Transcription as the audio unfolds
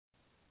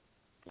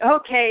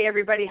Okay,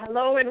 everybody,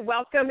 hello and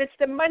welcome. It's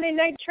the Monday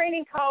night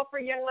training call for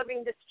Young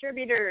Living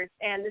distributors,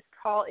 and this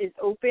call is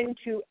open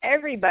to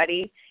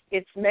everybody.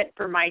 It's meant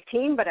for my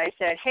team, but I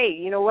said, hey,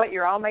 you know what?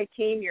 You're all my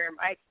team. You're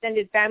my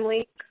extended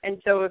family,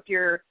 and so if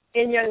you're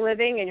in Young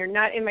Living and you're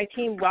not in my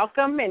team,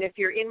 welcome. And if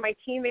you're in my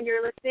team and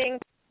you're listening,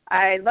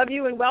 I love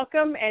you and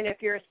welcome. And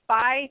if you're a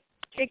spy,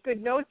 take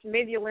good notes,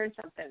 maybe you'll learn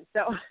something.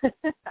 So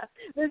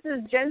this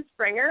is Jen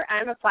Springer.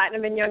 I'm a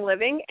Platinum in Young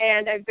Living,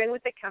 and I've been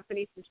with the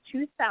company since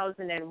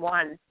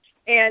 2001.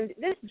 And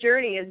this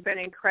journey has been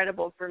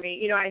incredible for me.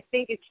 You know, I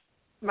think it's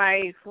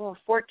my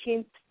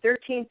 14th,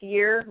 13th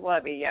year. Well,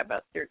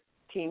 about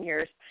 13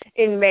 years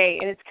in May,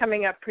 and it's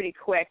coming up pretty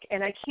quick.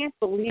 And I can't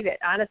believe it,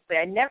 honestly.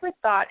 I never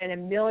thought in a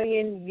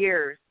million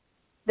years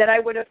that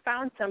I would have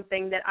found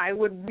something that I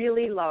would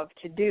really love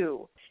to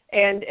do.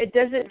 And it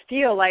doesn't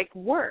feel like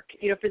work.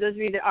 You know, for those of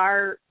you that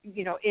are,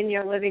 you know, in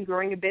Young Living,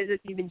 growing a business,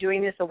 you've been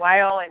doing this a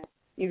while and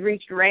you've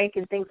reached rank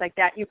and things like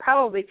that, you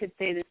probably could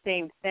say the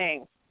same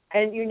thing.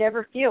 And you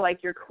never feel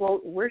like you're,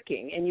 quote,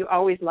 working, and you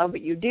always love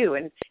what you do.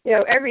 And, you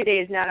know, every day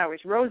is not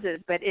always roses,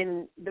 but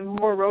in the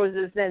more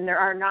roses than there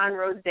are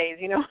non-rose days,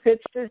 you know,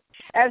 it's just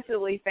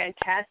absolutely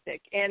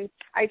fantastic. And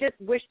I just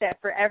wish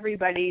that for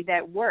everybody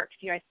that works.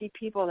 You know, I see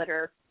people that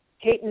are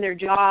hating their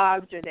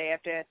jobs, or they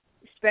have to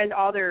spend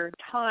all their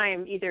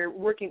time either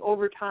working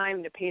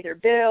overtime to pay their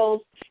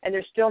bills, and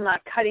they're still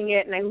not cutting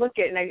it. And I look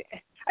at it, and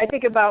I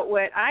think about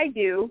what I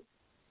do,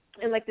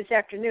 and like this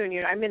afternoon,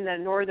 you know, I'm in the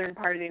northern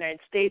part of the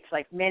United States,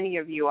 like many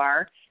of you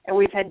are, and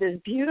we've had this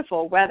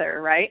beautiful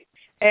weather, right?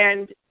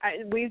 And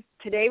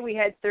today we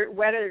had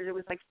weather that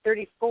was like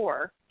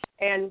 34,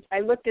 and I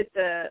looked at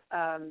the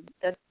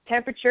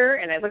temperature,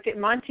 and I looked at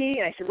Monty,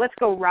 and I said, let's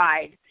go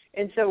ride.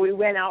 And so we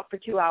went out for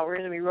 2 hours,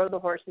 and we rode the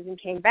horses and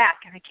came back.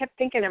 And I kept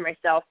thinking to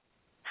myself,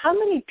 how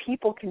many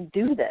people can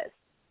do this?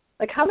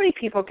 Like, how many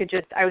people could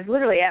I was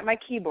literally at my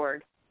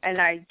keyboard, and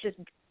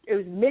it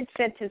was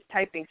mid-sentence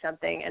typing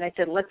something, and I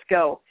said, let's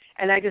go.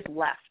 And I just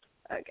left.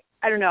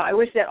 I don't know. I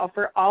wish that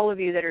for all of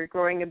you that are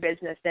growing a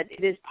business, that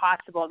it is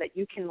possible that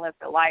you can live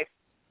the life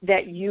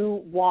that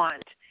you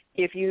want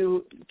if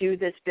you do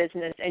this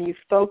business and you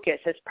focus.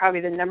 That's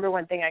probably the number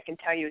one thing I can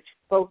tell you is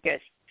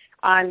focus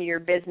on your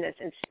business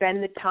and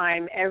spend the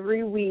time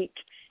every week.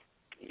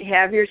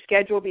 Have your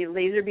schedule be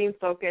laser beam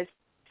focused.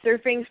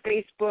 Surfing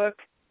Facebook,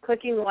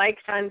 clicking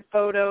likes on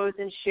photos,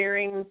 and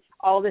sharing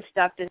all this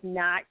stuff does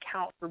not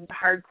count for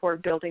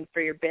hardcore building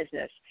for your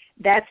business.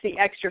 That's the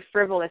extra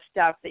frivolous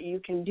stuff that you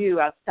can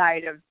do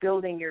outside of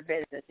building your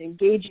business,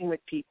 engaging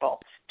with people,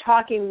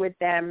 talking with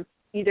them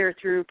either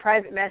through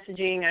private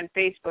messaging on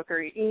Facebook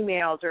or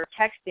emails or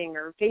texting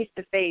or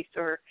face-to-face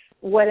or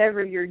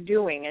whatever you're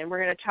doing. And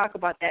we're going to talk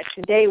about that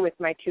today with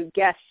my two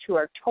guests who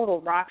are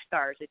total rock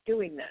stars at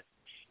doing this.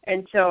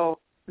 And so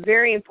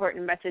very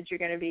important message you're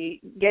going to be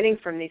getting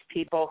from these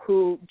people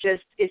who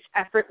just, it's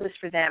effortless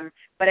for them.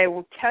 But I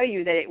will tell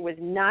you that it was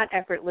not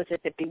effortless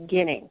at the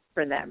beginning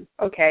for them,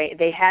 okay?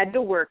 They had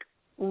to work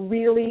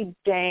really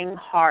dang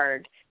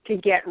hard to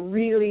get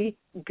really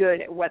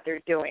good at what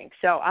they're doing.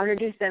 So I'll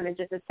introduce them in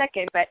just a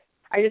second, but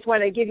I just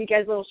want to give you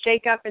guys a little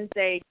shake up and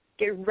say,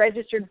 get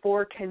registered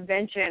for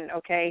convention,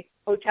 okay?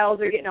 Hotels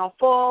are getting all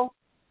full.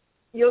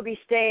 You'll be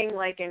staying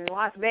like in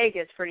Las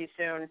Vegas pretty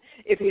soon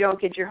if you don't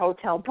get your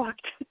hotel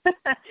booked.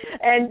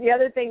 And the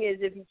other thing is,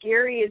 if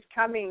Gary is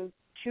coming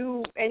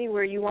to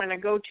anywhere you want to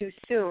go to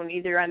soon,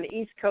 either on the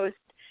East Coast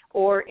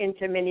or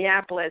into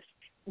Minneapolis,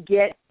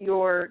 get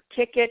your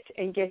ticket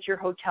and get your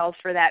hotels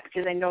for that,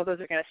 because I know those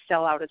are going to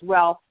sell out as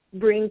well.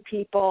 Bring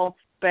people,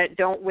 but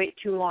don't wait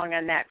too long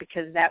on that,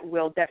 because that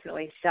will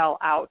definitely sell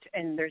out,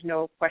 and there's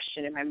no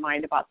question in my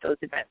mind about those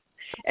events.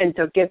 And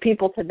so get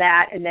people to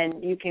that, and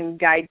then you can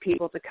guide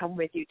people to come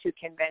with you to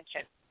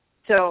convention.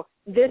 So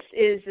this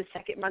is the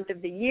second month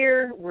of the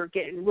year. We're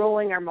getting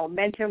rolling our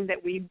momentum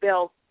that we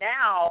built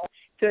now,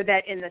 so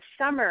that in the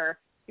summer,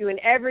 when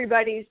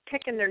everybody's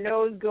picking their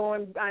nose,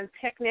 going on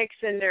picnics,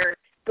 and they're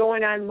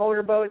going on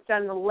motorboats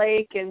on the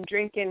lake and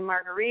drinking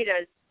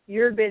margaritas,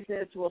 your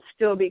business will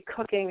still be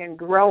cooking and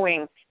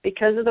growing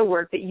because of the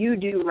work that you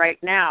do right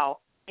now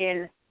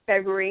in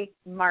February,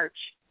 March,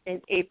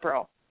 and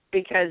April.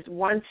 Because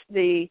once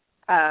we've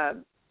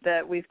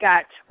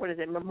got,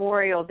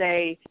 Memorial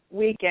Day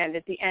weekend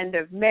at the end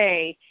of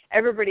May,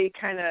 everybody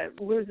kind of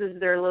loses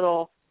their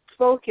little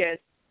focus,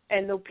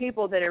 and the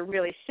people that are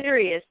really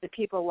serious, the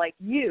people like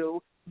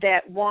you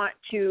that want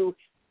to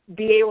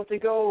be able to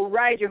go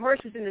ride your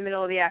horses in the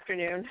middle of the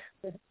afternoon,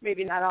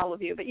 maybe not all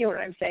of you, but you know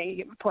what I'm saying, you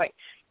get my point,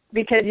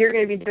 because you're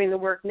going to be doing the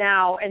work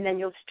now, and then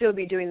you'll still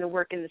be doing the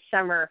work in the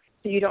summer,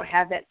 so you don't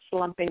have that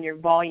slump in your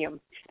volume.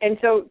 And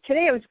so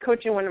today I was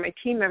coaching one of my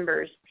team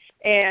members,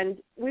 and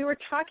we were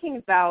talking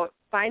about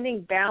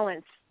finding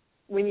balance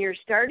when you're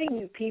starting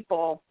new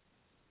people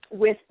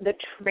with the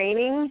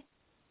training,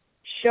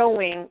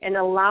 showing, and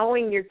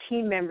allowing your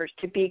team members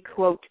to be,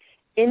 quote,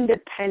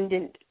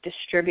 independent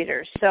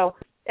distributors. So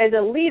as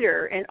a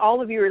leader, and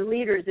all of you are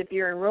leaders if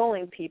you're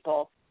enrolling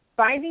people,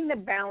 finding the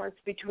balance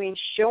between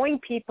showing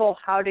people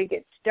how to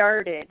get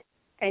started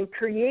And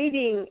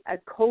creating a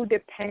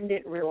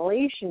codependent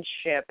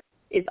relationship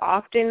is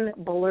often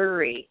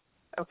blurry,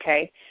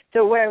 okay?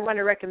 So what I want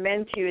to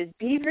recommend to you is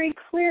be very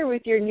clear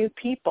with your new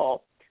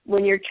people.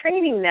 When you're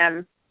training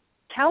them,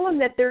 tell them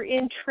that they're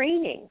in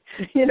training.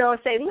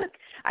 Say, look,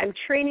 I'm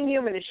training you.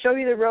 I'm going to show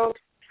you the ropes.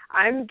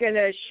 I'm going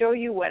to show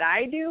you what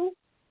I do,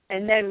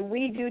 and then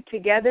we do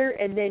together,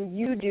 and then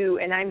you do,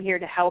 and I'm here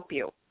to help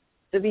you.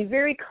 So be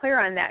very clear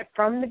on that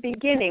from the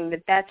beginning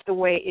that that's the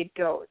way it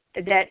goes.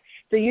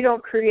 So you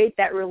don't create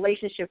that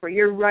relationship where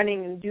you're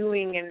running and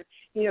doing and,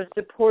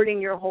 supporting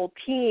your whole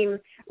team,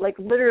 like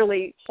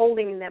literally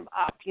holding them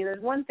up.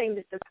 There's one thing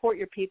to support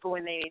your people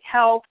when they need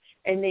help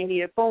and they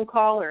need a phone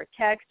call or a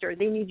text or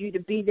they need you to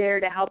be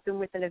there to help them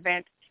with an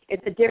event.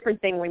 It's a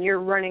different thing when you're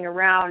running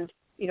around,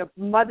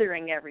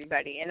 mothering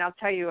everybody. And I'll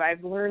tell you,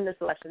 I've learned this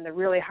lesson the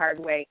really hard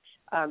way.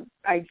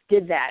 I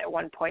did that at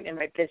one point in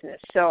my business,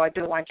 so I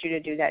don't want you to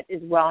do that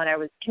as well. And I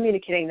was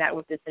communicating that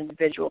with this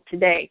individual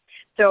today.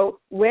 So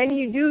when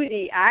you do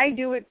I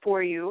do it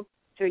for you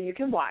so you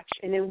can watch,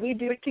 and then we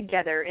do it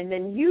together, and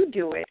then you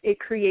do it, it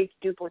creates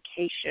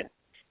duplication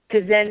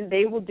because then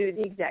they will do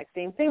the exact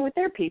same thing with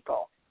their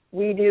people.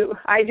 We do,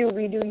 I do,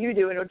 we do, you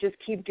do, and it'll just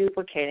keep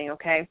duplicating,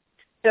 okay?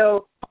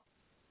 So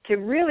to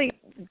really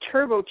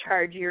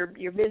turbocharge your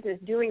business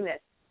doing this,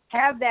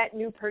 have that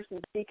new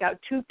person seek out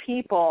 2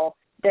 people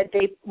that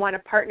they want to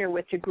partner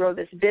with to grow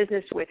this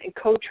business with and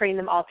co-train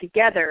them all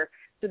together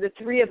so the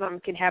 3 of them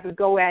can have a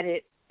go at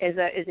it as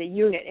a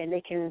unit and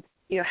they can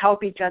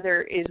help each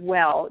other as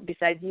well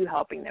besides you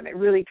helping them. It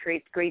really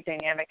creates great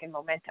dynamic and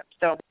momentum.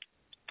 So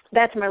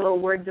that's my little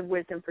words of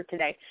wisdom for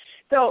today.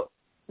 So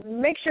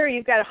make sure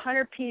you've got a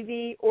 100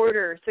 PV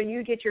order so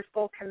you get your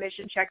full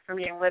commission check from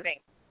Young Living.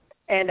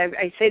 And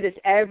I say this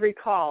every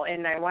call,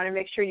 and I want to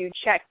make sure you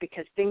check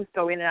because things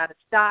go in and out of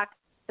stock.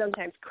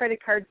 Sometimes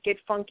credit cards get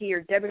funky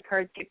or debit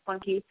cards get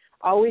funky.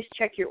 Always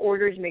check your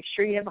orders. Make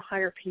sure you have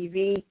 100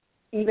 PV.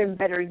 Even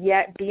better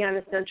yet, be on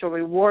Essential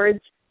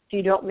Rewards so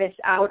you don't miss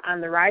out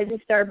on the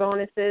Rising Star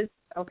bonuses.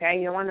 Okay,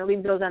 you don't want to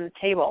leave those on the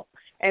table.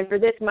 And for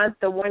this month,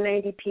 the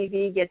 190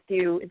 PV gets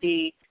you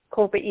the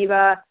Copa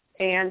Eva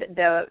and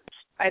the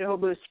Idaho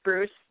Blue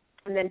Spruce.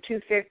 And then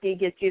 250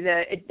 gets you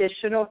the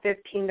additional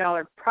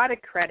 $15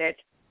 product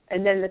credit.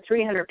 And then the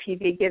 300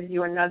 PV gives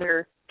you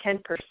another 10%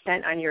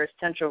 on your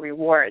Essential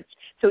Rewards.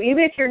 So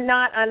even if you're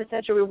not on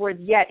Essential Rewards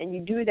yet and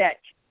you do that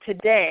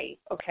today,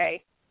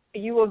 okay,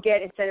 you will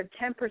get, instead of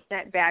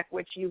 10% back,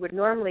 which you would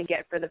normally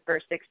get for the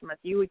first 6 months,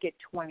 you would get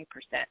 20%.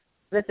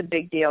 That's a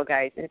big deal,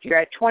 guys. And if you're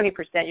at 20%,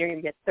 you're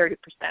going to get 30%.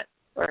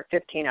 Or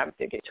 15,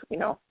 obviously,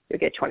 you'll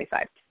get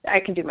 25. I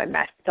can do my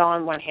math. It's all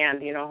in one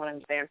hand, you know what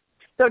I'm saying?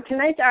 So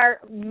tonight's our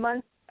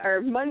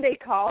Monday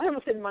call. I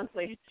almost said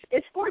monthly.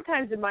 It's 4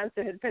 times a month,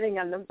 so depending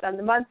on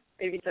the month,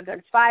 maybe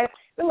sometimes 5.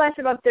 It lasts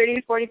about 30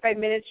 to 45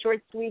 minutes,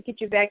 short, sweet, get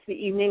you back to the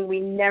evening. We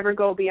never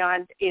go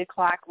beyond 8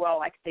 o'clock.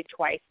 Well, I could say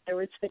twice. There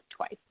was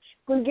twice.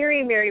 When Gary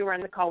and Mary were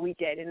on the call, we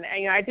did, and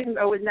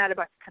I was not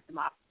about to cut them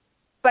off.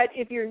 But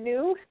if you're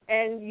new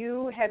and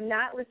you have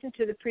not listened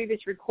to the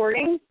previous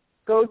recording,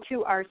 go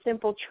to our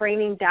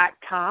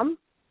simpletraining.com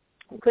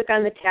and click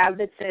on the tab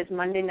that says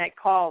Monday Night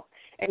Calls,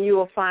 and you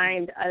will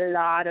find a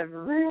lot of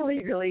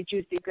really, really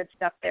juicy, good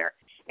stuff there.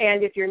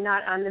 And if you're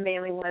not on the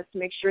mailing list,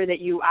 make sure that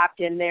you opt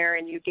in there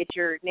and you get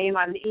your name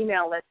on the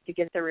email list to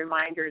get the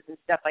reminders and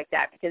stuff like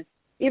that. Because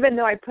even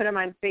though I put them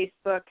on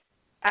Facebook,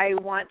 I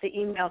want the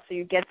email so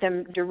you get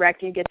them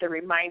direct and you get the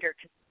reminder.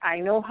 Because I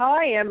know how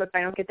I am. If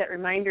I don't get that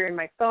reminder in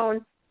my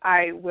phone,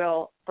 I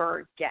will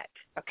forget.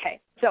 Okay,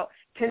 so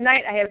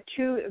tonight I have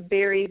 2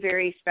 very,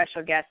 very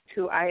special guests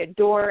who I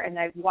adore, and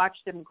I've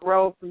watched them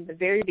grow from the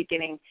very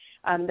beginning.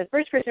 The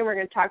first person we're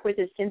going to talk with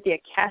is Cynthia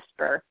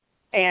Casper,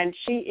 and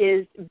she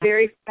is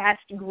very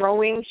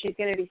fast-growing. She's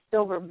going to be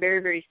silver very,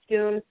 very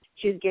soon.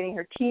 She's getting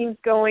her teams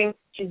going.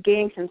 She's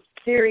gaining some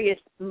serious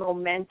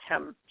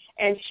momentum,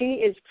 and she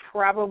is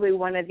probably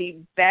one of the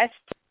best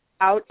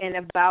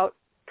out-and-about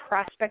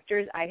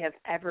prospectors I have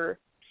ever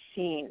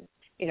seen.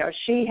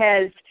 She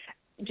has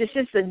just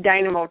a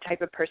dynamo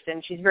type of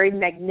person. She's very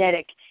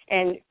magnetic.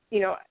 And,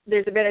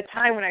 there's been a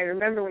time when I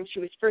remember when she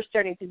was first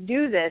starting to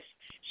do this,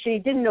 she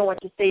didn't know what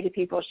to say to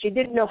people. She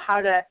didn't know how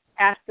to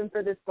ask them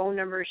for this phone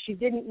number. She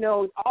didn't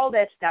know all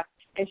that stuff.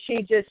 And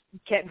she just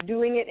kept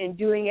doing it,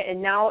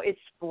 and now it's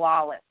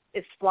flawless.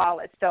 It's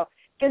flawless. So,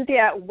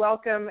 Cynthia,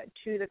 welcome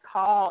to the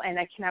call, and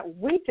I cannot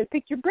wait to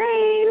pick your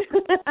brain.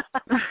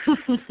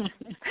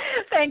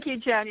 Thank you,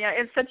 Jenya.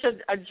 It's such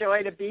a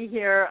joy to be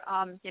here.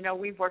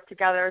 We've worked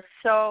together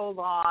so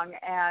long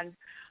and,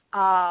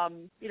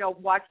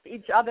 watched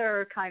each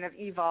other kind of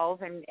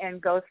evolve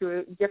and go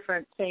through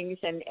different things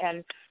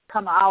and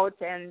come out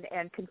and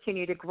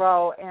continue to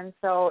grow. And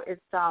so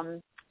it's,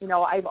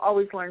 I've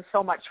always learned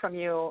so much from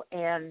you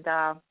and,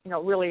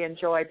 really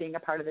enjoy being a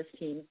part of this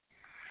team.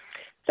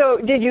 So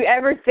did you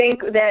ever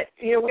think that,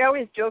 we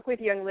always joke with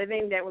Young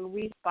Living that when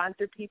we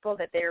sponsor people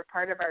that they are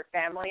part of our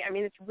family. I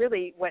mean, it's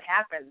really what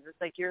happens. It's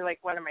like you're like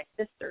one of my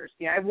sisters.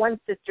 I have one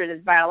sister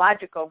that's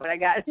biological, but I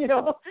got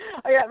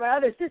my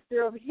other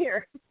sister over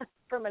here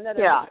from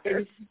another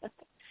sister.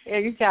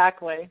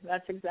 Exactly.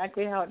 That's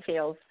exactly how it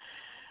feels.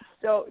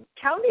 So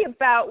tell me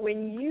about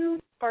when you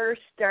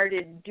first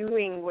started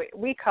doing what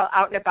we call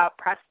out and about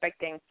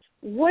prospecting.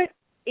 What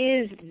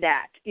is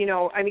that? You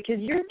know, I mean,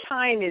 because your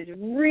time is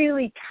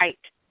really tight,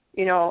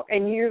 you know,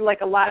 and you're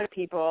like a lot of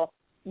people,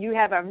 you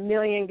have a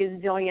million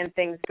gazillion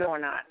things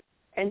going on.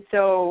 And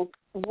so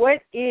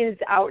what is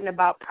out and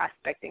about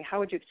prospecting? How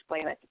would you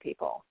explain that to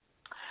people?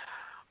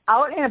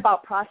 Out and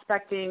about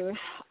prospecting,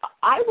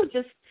 I would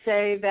just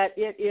say that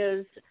it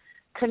is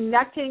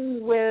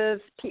connecting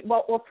with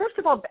people. Well, first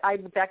of all, I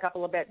would back up a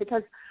little bit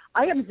because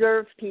I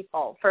observe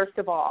people, first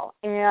of all,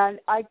 and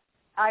I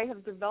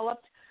have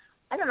developed,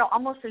 I don't know,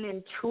 almost an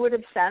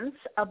intuitive sense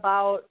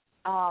about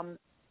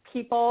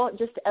people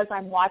just as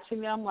I'm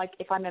watching them, like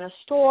if I'm in a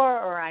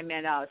store or I'm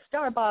in a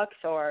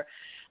Starbucks or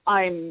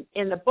I'm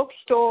in the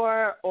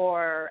bookstore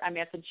or I'm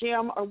at the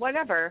gym or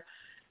whatever.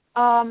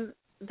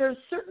 There's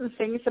certain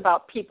things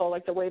about people,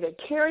 like the way they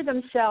carry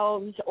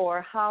themselves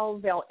or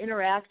how they'll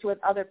interact with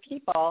other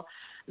people,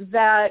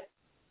 that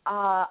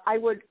I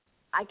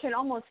can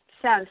almost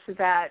sense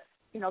that,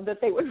 you know, that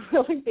they would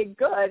really be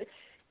good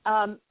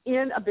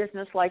in a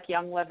business like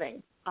Young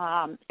Living.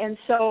 And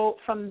so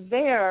from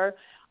there,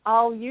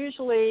 I'll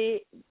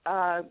usually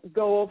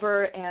go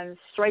over and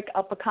strike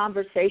up a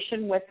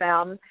conversation with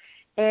them.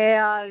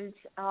 And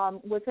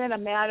within a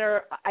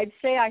matter, I'd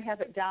say I have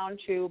it down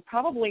to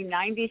probably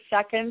 90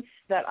 seconds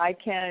that I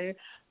can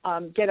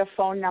get a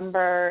phone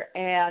number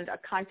and a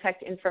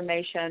contact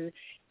information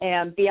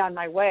and be on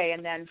my way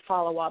and then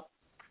follow up,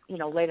 you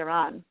know, later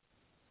on.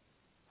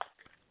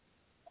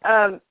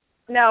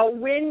 Now,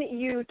 when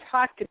you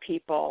talk to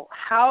people,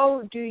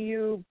 how do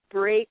you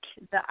break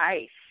the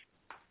ice?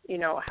 You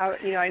know,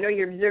 I know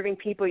you're observing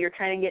people, you're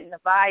trying to get in the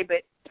vibe,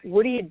 but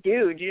what do you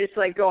do? Do you just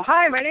like go,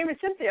 hi, my name is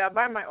Cynthia, I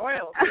buy my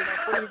oils? You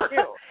know, what do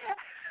you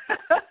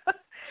do?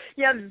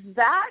 Yeah,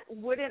 that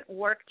wouldn't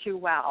work too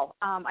well.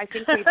 I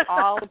think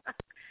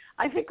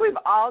we've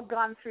all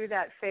gone through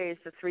that phase,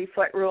 the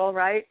 3-foot rule,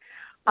 right?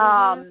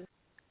 Mm-hmm.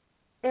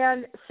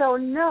 And so,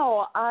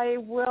 no, I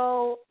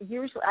will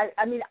usually,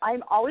 I mean,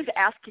 I'm always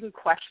asking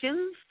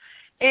questions.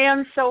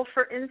 And so,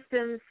 for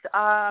instance,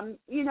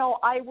 you know,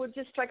 I would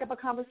just strike up a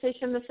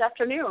conversation this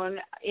afternoon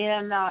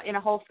in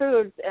a Whole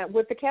Foods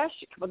with the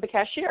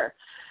cashier.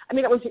 I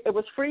mean, it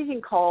was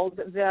freezing cold.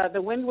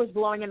 The wind was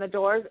blowing in the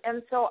doors,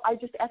 and so I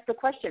just asked the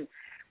question: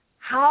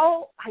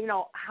 how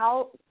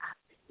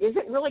is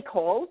it really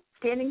cold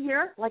standing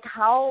here? Like,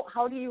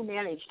 how do you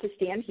manage to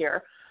stand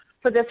here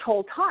for this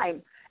whole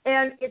time?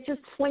 And it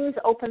just flings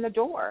open the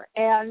door,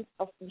 and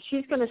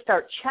she's going to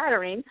start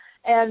chattering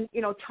and,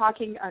 you know,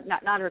 talking,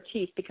 not her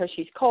teeth because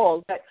she's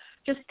cold, but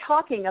just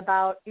talking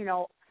about, you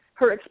know,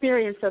 her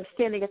experience of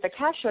standing at the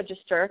cash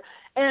register.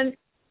 And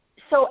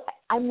so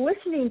I'm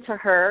listening to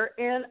her,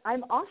 and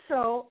I'm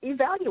also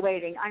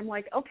evaluating. I'm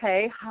like,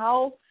 okay,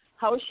 how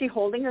is she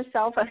holding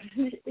herself?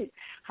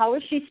 How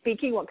is she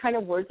speaking? What kind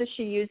of words is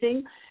she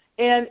using?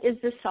 And is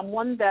this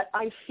someone that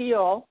I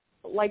feel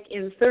like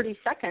in 30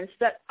 seconds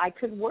that I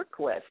could work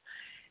with?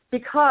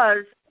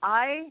 Because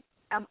I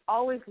am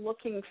always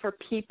looking for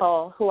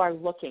people who are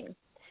looking.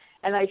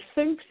 And I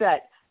think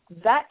that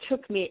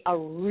took me a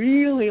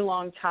really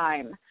long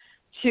time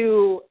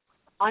to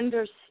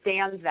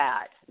understand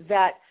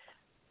that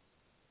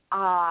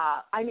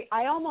I mean,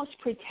 I almost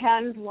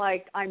pretend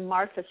like I'm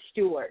Martha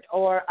Stewart,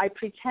 or I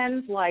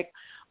pretend like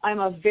I'm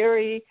a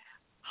very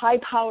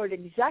high-powered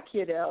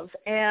executive,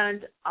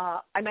 and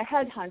I'm a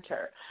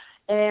headhunter.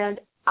 And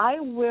I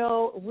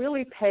will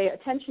really pay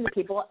attention to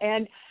people,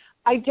 and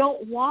I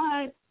don't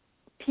want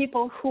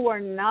people who are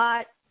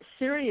not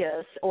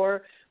serious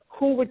or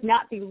who would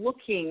not be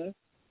looking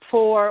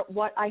for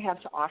what I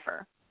have to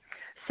offer.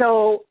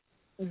 So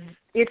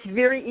it's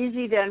very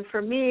easy then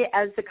for me,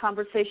 as the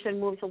conversation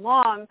moves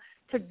along,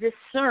 to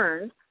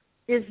discern,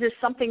 is this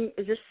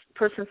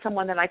person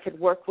someone that I could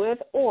work with,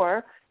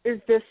 or is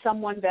this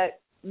someone that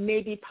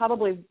maybe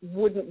probably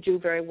wouldn't do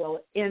very well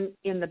in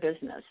the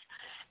business?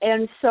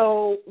 And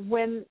so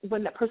when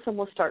that person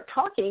will start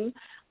talking,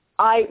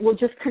 I will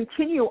just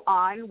continue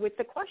on with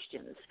the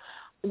questions.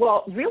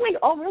 Well, really?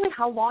 Oh, really?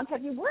 How long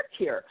have you worked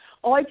here?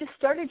 Oh, I just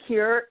started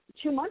here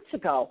 2 months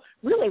ago.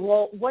 Really?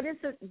 Well, what is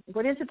it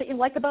that you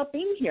like about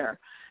being here?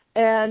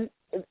 And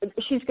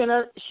she's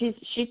gonna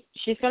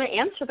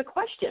answer the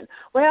question.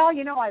 Well,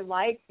 you know, I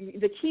like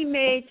the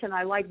teammates and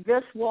I like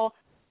this. Well,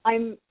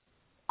 I'm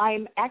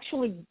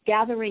actually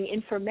gathering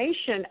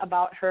information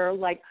about her,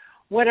 like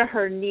what are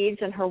her needs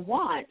and her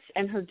wants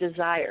and her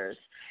desires.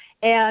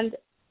 And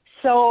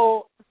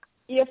so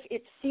if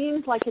it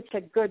seems like it's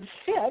a good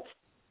fit,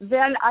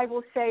 then I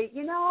will say,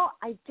 you know,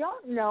 I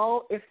don't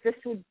know if this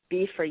would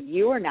be for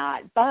you or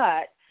not,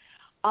 but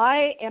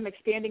I am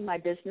expanding my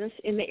business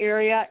in the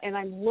area, and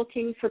I'm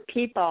looking for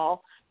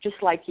people just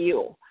like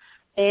you.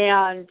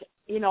 And,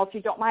 you know, if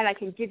you don't mind,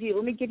 let me give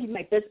you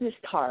my business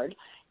card,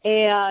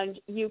 and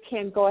you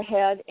can go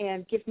ahead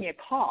and give me a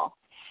call.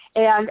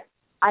 And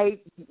I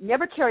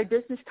never carry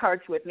business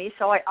cards with me,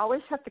 so I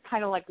always have to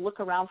kind of like look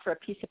around for a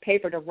piece of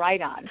paper to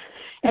write on.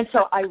 And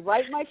so I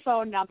write my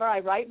phone number, I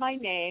write my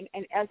name,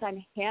 and as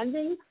I'm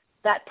handing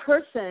that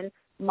person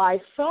my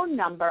phone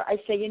number, I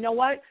say, you know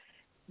what,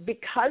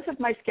 because of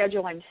my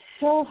schedule, I'm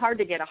so hard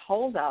to get a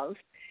hold of,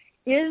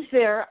 is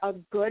there a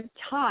good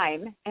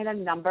time and a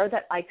number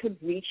that I could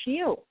reach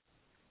you?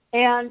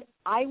 And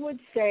I would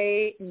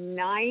say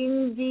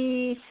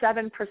 97%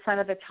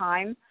 of the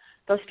time,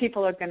 those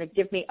people are going to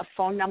give me a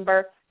phone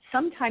number,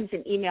 sometimes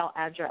an email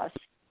address,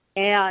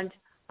 and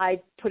I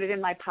put it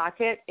in my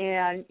pocket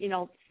and, you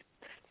know,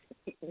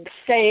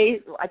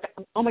 say,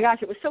 oh my gosh,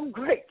 it was so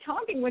great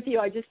talking with you.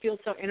 I just feel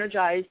so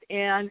energized,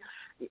 and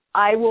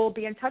I will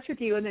be in touch with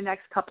you in the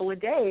next couple of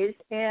days,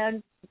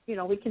 and, you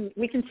know, we can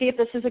see if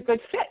this is a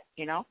good fit,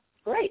 you know,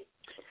 great.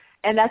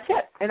 And that's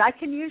it. And I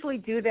can usually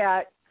do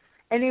that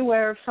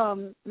anywhere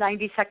from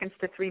 90 seconds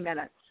to 3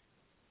 minutes.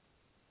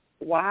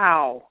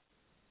 Wow.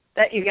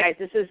 That, you guys,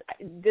 this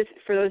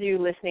for those of you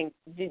listening,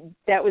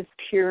 that was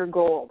pure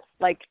gold,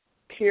 like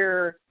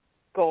pure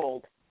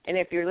gold. And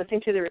if you're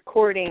listening to the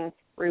recording,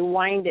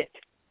 rewind it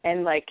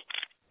and like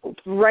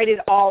write it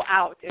all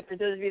out. And for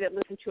those of you that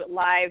listen to it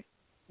live,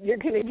 you're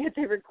going to get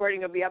the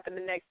recording. It'll be up in the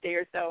next day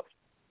or so.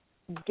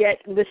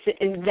 Listen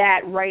and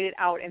that, write it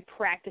out and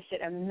practice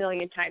it a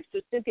million times. So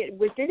Cynthia,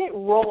 did it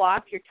roll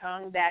off your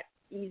tongue that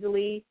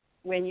easily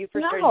when you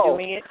first started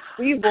doing it?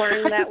 Were you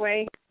born that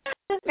way?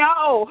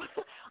 No.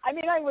 I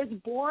mean, I was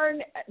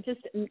born just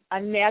a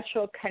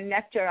natural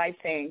connector, I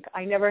think.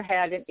 I never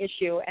had an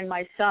issue. And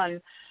my son,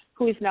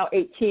 who is now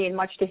 18,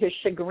 much to his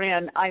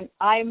chagrin,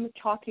 I'm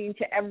talking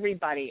to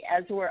everybody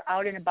as we're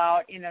out and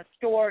about in a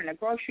store, in a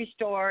grocery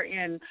store,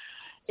 in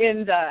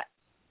the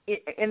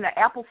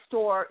Apple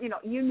store, you know,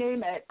 you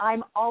name it.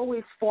 I'm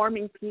always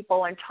forming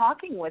people and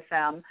talking with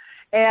them.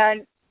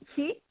 And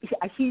he's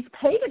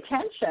paid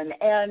attention,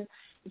 and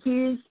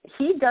he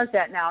does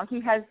that now.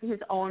 He has his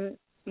own,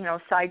 you know,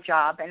 side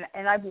job,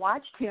 and I've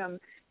watched him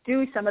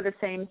do some of the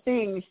same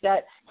things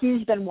that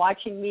he's been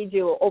watching me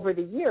do over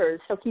the years,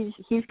 so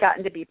he's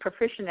gotten to be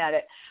proficient at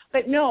it.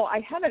 But no, I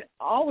haven't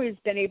always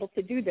been able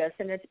to do this,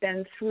 and it's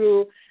been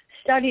through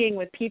studying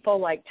with people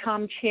like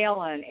Tom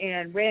Challen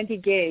and Randy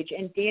Gage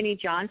and Danny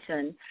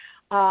Johnson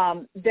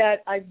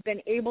that I've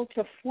been able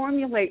to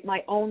formulate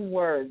my own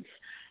words,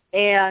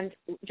 and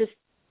just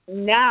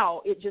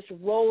now it just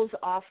rolls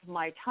off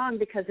my tongue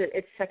because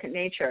it's second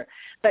nature.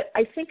 But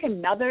I think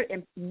another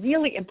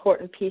really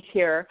important piece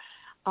here,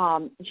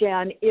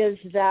 Jen, is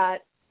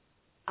that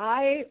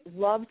I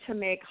love to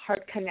make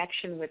heart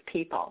connection with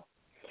people.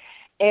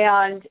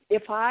 And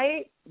if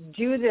I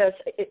do this,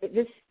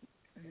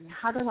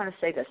 how do I want to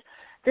say this?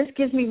 This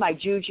gives me my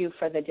juju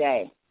for the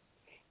day,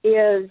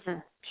 is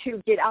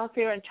to get out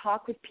there and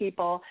talk with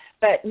people,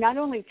 but not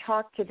only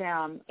talk to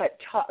them, but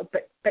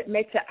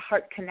make that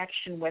heart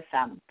connection with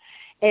them.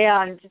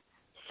 And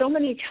so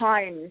many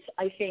times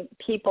I think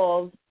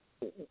people,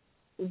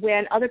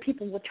 when other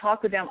people will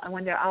talk with them and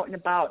when they're out and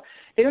about,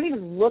 they don't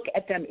even look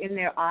at them in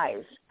their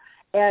eyes.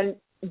 And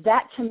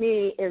that to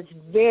me is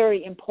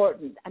very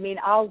important. I mean,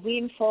 I'll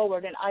lean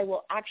forward and I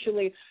will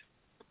actually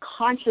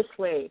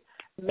consciously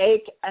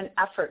make an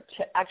effort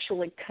to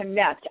actually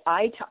connect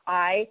eye to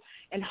eye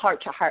and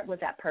heart to heart with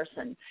that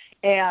person.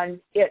 And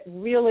it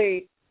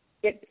really,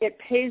 it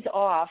pays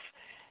off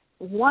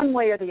one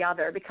way or the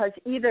other, because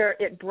either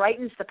it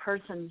brightens the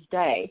person's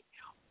day,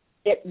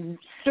 it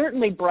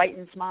certainly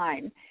brightens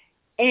mine,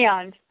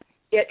 and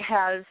it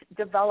has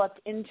developed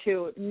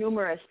into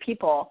numerous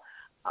people,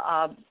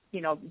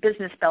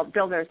 business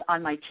builders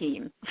on my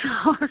team.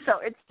 So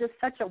it's just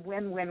such a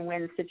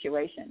win-win-win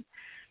situation.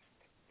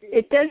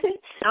 It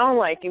doesn't sound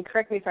like, and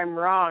correct me if I'm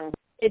wrong,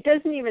 it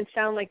doesn't even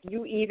sound like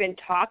you even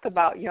talk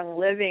about Young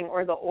Living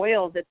or the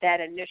oils at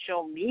that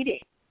initial meeting.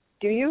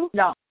 Do you?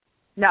 No.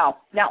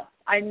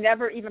 I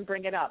never even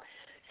bring it up.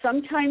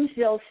 Sometimes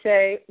they'll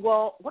say,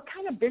 well, what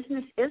kind of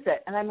business is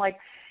it? And I'm like,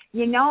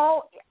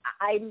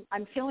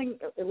 I'm feeling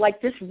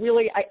like this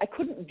really, I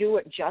couldn't do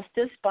it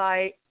justice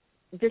by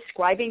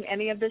describing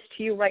any of this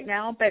to you right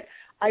now, but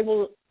I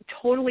will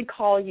totally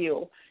call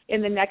you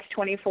in the next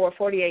 24,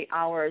 48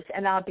 hours,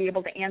 and I'll be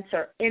able to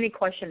answer any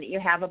question that you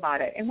have about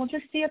it, and we'll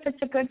just see if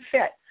it's a good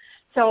fit.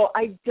 So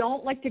I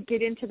don't like to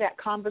get into that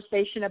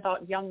conversation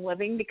about Young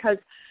Living because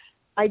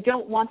I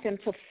don't want them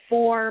to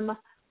form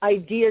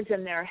ideas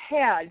in their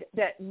head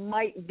that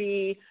might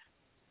be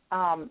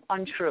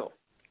untrue.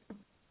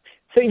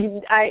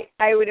 So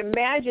I would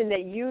imagine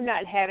that you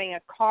not having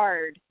a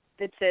card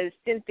that says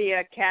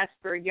Cynthia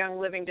Casper, Young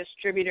Living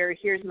Distributor,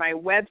 here's my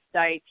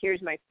website,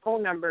 here's my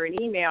phone number and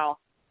email,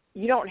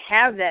 you don't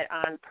have that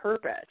on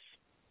purpose.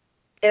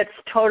 It's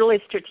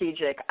totally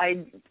strategic.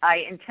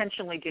 I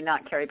intentionally do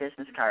not carry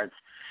business cards,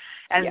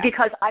 and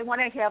because I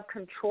want to have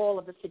control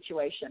of the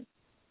situation.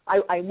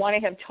 I want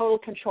to have total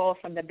control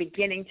from the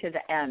beginning to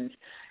the end.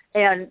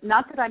 And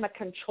not that I'm a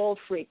control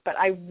freak, but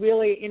I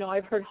really,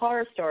 I've heard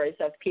horror stories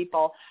of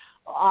people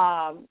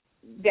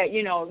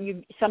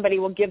somebody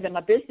will give them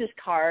a business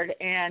card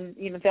and,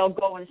 they'll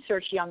go and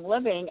search Young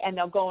Living and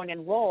they'll go and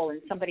enroll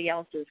in somebody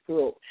else's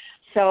group.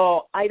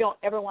 So I don't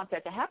ever want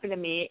that to happen to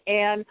me.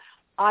 And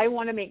I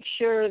want to make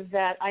sure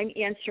that I'm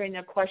answering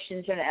their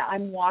questions and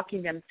I'm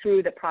walking them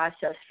through the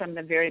process from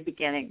the very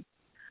beginning.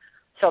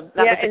 So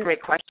that was a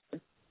great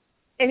question.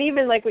 And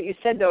even like what you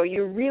said, though,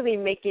 you're really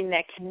making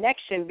that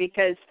connection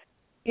because,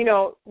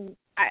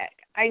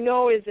 I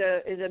know as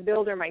a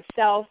builder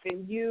myself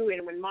and you,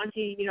 and when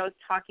Monty, is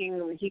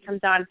talking, when he comes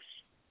on,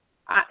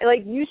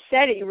 like you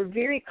said it, you were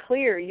very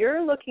clear.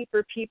 You're looking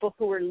for people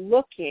who are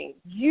looking.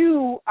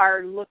 You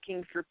are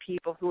looking for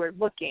people who are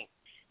looking.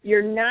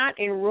 You're not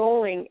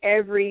enrolling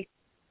every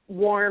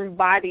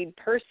warm-bodied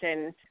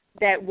person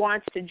that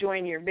wants to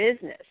join your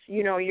business.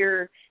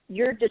 You're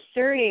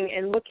discerning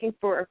and looking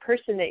for a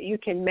person that you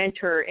can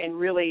mentor and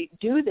really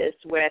do this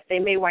with. They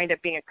may wind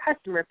up being a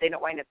customer if they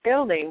don't wind up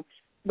building,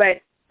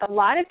 but a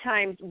lot of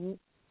times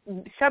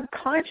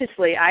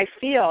subconsciously I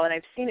feel, and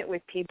I've seen it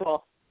with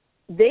people,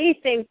 they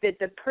think that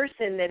the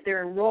person that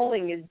they're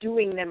enrolling is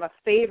doing them a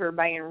favor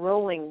by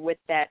enrolling with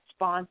that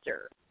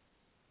sponsor.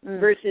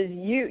 Versus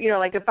you,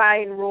 like if I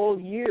enroll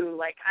you,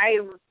 like I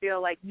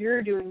feel like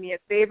you're doing me a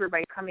favor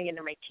by coming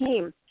into my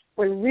team,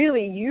 when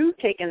really you've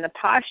taken the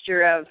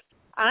posture of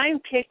I'm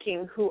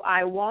picking who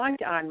I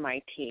want on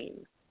my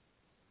team.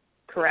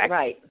 Correct?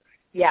 Right.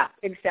 Yeah,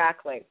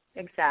 exactly.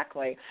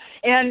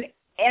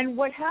 And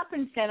what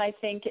happens then, I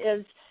think,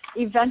 is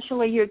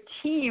eventually your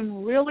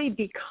team really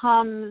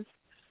becomes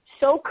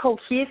so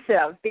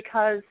cohesive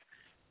because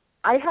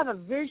I have a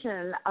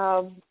vision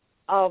of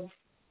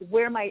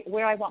where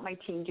I want my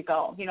team to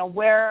go,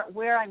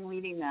 where I'm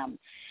leading them.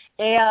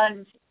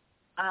 And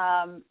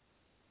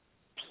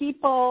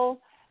people,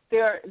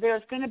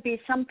 there's going to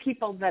be some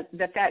people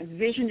that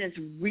vision is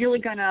really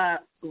going to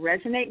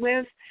resonate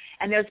with,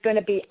 and there's going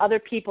to be other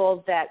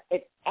people that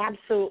it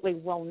absolutely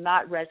will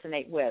not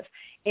resonate with.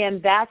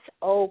 And that's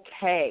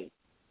okay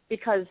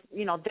because,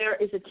 there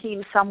is a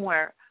team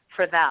somewhere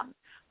for them.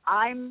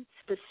 I'm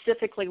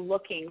specifically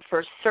looking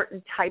for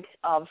certain types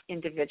of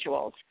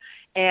individuals.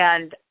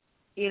 And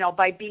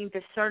by being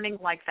discerning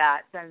like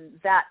that, then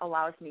that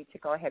allows me to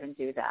go ahead and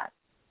do that.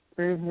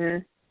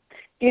 Mhm.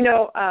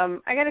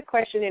 I got a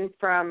question in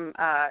from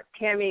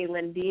Tammy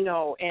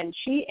Lendino, and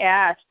she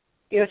asked,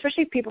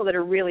 especially people that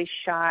are really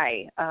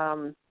shy,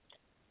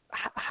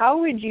 how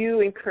would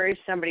you encourage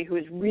somebody who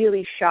is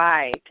really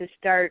shy to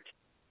start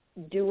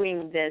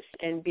doing this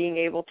and being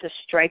able to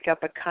strike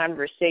up a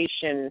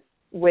conversation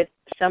with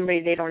somebody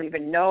they don't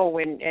even know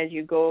as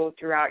you go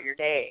throughout your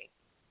day?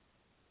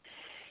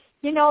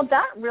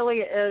 That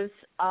really is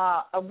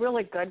a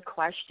really good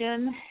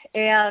question.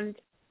 And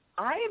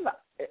I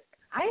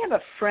have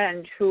a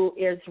friend who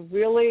is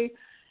really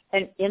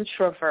an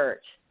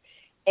introvert.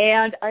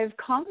 And I've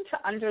come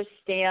to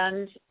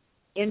understand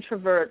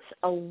introverts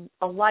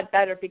a lot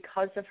better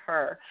because of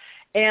her.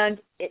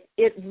 And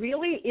it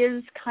really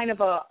is kind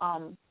of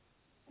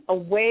a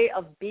way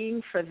of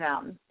being for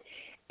them.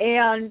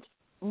 And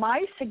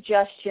my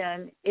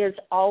suggestion is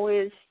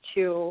always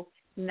to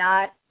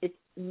not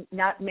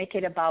make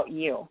it about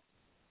you.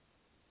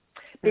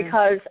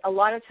 Because a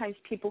lot of times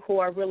people who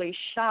are really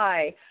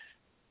shy,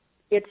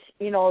 it's,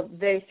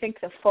 they think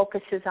the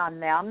focus is on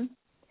them.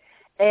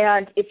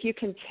 And if you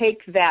can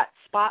take that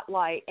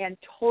spotlight and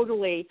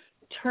totally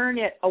turn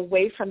it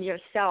away from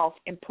yourself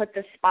and put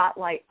the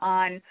spotlight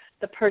on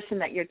the person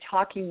that you're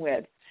talking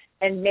with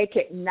and make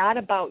it not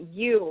about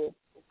you,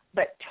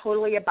 but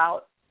totally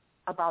about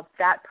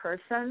that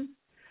person,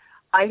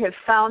 I have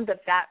found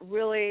that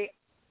really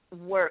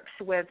works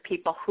with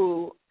people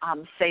who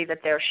say that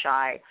they're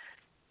shy.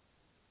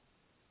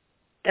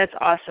 That's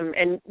awesome.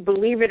 And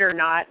believe it or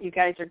not, you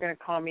guys are going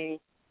to call me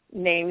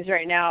names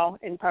right now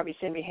and probably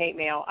send me hate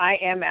mail. I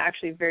am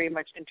actually very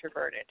much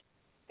introverted.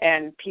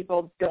 And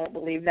people don't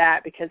believe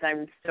that because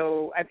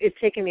it's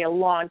taken me a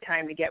long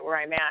time to get where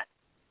I'm at.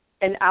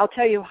 And I'll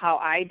tell you how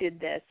I did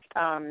this.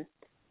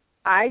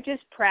 I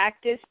just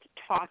practiced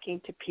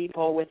talking to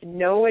people with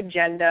no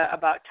agenda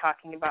about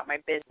talking about my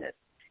business.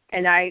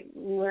 And I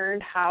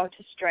learned how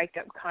to strike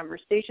up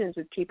conversations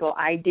with people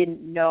I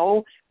didn't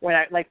know. When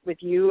like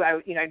with you,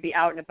 I'd be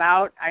out and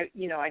about. I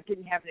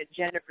didn't have an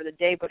agenda for the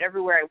day, but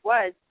everywhere I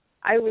was,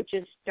 I would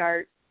just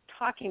start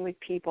talking with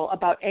people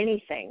about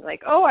anything.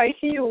 Like, oh, I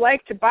see you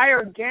like to buy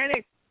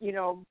organic,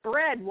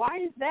 bread. Why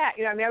is that?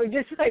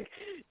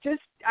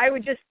 I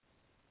would just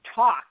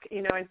talk,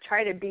 and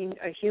try to be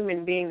a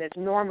human being that's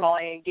normal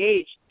and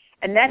engaged.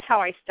 And that's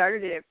how I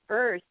started it at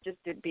first, just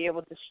to be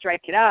able to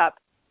strike it up.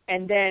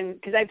 And then,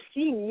 because I've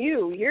seen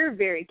you're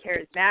very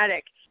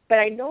charismatic, but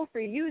I know for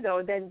you,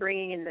 though, then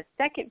bringing in the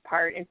second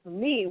part, and for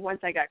me, once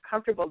I got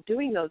comfortable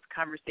doing those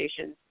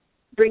conversations,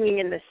 bringing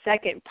in the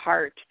second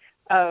part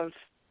of,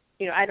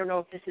 I don't know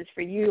if this is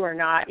for you or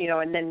not,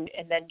 and then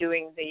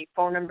doing the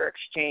phone number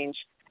exchange,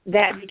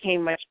 that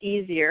became much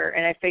easier.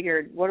 And I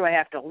figured, what do I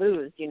have to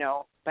lose,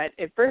 But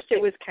at first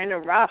it was kind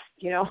of rough,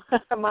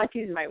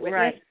 Monty's my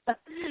witness. Right.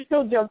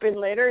 He'll jump in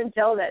later and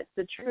tell that's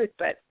the truth,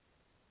 but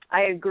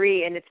I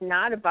agree, and it's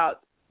not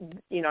about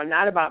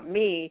not about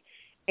me.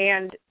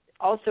 And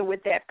also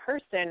with that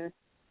person,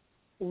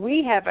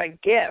 we have a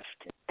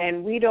gift,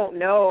 and we don't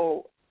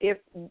know if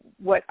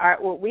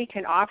what we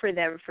can offer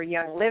them for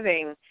Young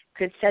Living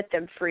could set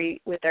them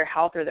free with their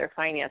health or their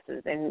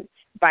finances. And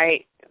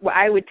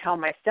I would tell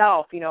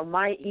myself,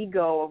 my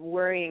ego of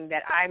worrying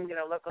that I'm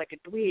going to look like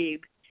a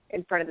dweeb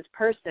in front of this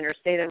person or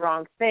say the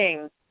wrong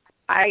thing,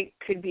 I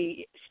could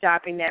be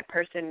stopping that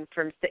person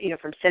from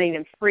setting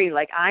them free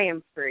like I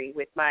am free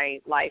with my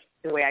life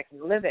the way I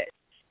can live it.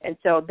 And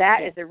so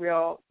that is a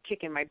real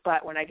kick in my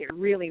butt when I get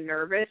really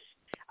nervous.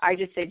 I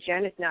just say,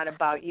 Jen, it's not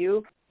about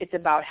you. It's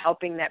about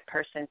helping that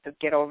person to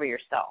get over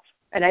yourself.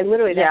 And that's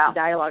the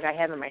dialogue I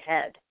have in my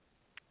head.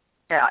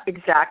 Yeah,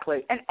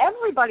 exactly. And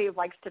everybody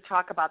likes to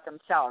talk about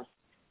themselves.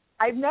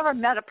 I've never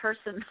met a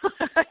person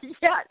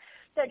yet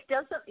that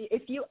doesn't,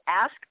 if you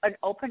ask an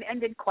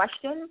open-ended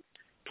question,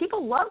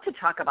 people love to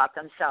talk about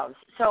themselves.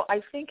 So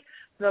I think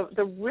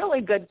the really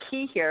good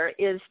key here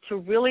is to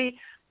really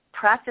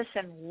practice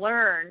and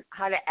learn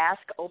how to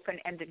ask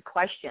open-ended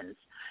questions.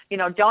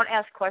 Don't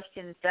ask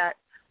questions that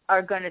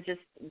are going to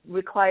just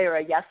require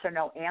a yes or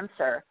no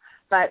answer,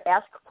 but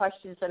ask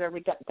questions that are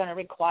going to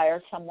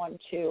require someone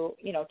to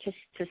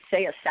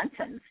say a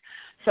sentence.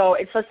 So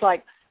it's just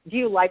like, do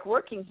you like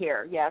working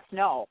here? Yes,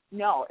 no.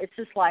 No, it's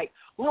just like,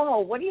 whoa,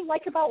 what do you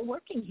like about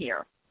working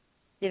here?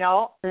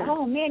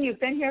 Oh, man, you've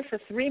been here for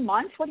 3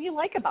 months. What do you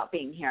like about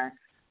being here?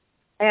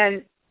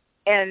 And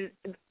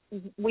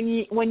when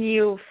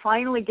you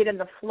finally get in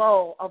the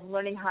flow of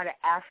learning how to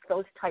ask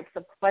those types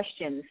of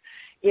questions,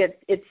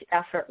 it's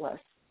effortless.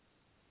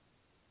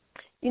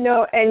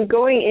 And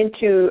going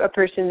into a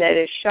person that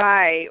is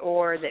shy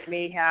or that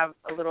may have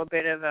a little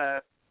bit of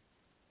a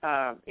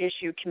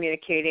issue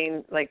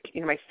communicating, like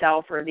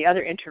myself or the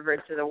other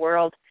introverts of the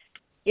world,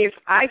 if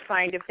I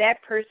find if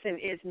that person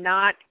is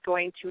not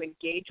going to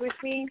engage with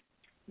me,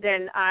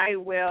 then I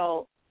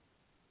will.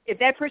 If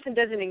that person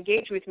doesn't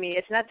engage with me,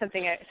 it's not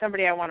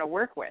somebody I want to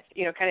work with.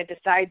 Kind of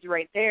decides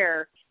right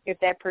there if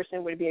that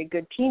person would be a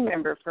good team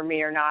member for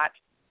me or not,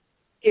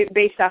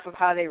 based off of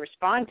how they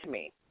respond to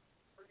me.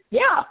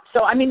 Yeah.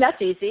 So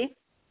that's easy,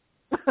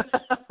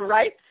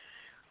 right?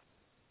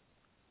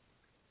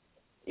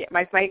 Yeah.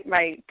 My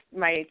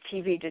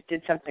TV just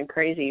did something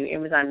crazy. It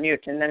was on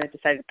mute, and then it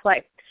decided to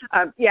play.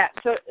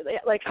 So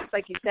like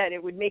you said,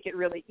 it would make it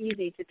really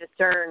easy to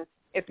discern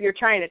if you're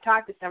trying to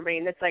talk to somebody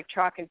and it's like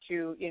talking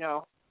to,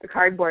 a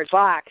cardboard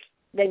box,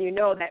 then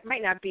that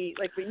might not be,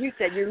 like what you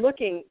said, you're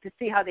looking to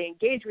see how they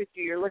engage with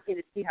you. You're looking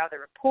to see how the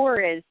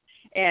rapport is.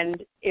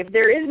 And if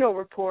there is no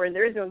rapport and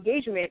there is no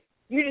engagement,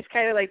 you just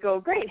kind of like go,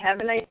 great, have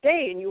a nice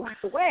day, and you walk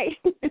away.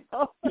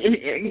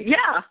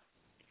 Yeah.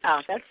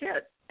 Oh, that's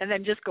it. And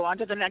then just go on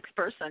to the next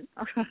person.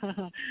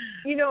 Do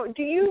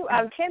you,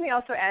 Tammy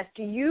also asked,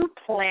 do you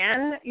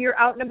plan your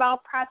out and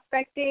about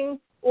prospecting,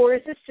 or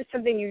is this just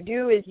something you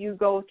do as you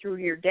go through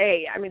your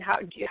day? How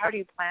do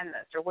you plan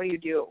this, or what do you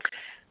do?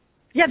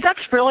 Yeah, that's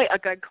really a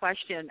good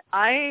question.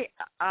 I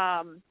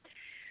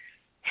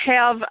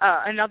have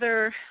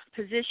another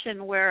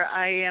position where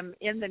I am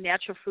in the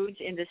natural foods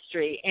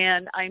industry,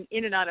 and I'm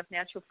in and out of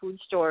natural food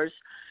stores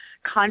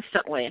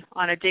constantly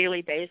on a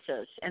daily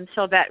basis. And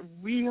so that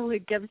really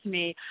gives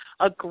me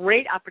a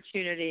great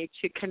opportunity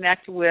to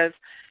connect with,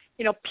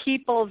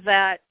 people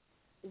that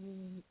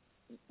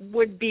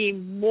would be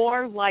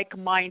more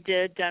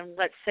like-minded than,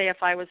 let's say,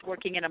 if I was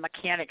working in a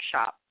mechanic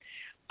shop.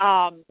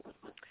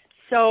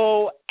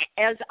 So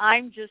as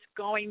I'm just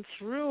going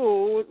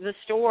through the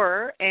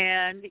store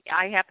and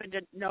I happen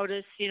to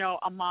notice,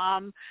 a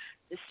mom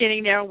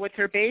standing there with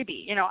her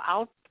baby,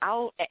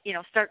 I'll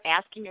start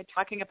asking and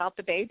talking about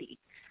the baby.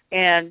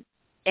 And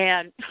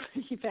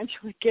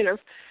eventually get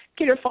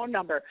her phone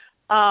number,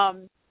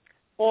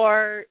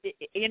 or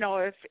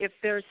if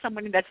there's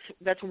someone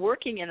that's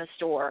working in a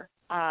store,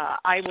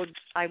 I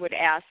would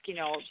ask,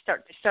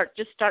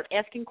 start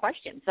asking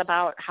questions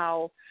about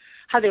how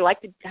they like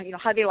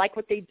how they like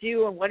what they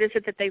do and what is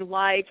it that they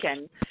like,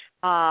 and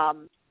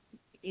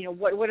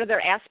what are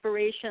their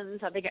aspirations?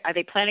 Are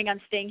they planning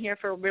on staying here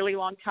for a really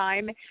long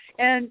time?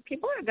 And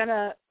people are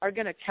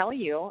gonna tell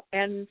you,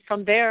 and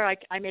from there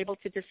I'm able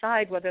to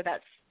decide whether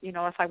that's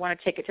if I want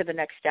to take it to the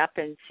next step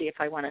and see if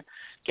I want to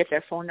get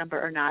their phone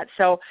number or not.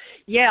 So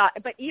yeah,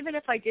 but even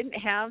if I didn't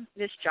have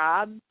this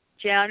job,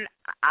 Jen,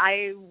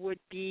 I would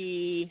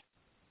be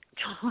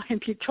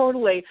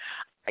totally,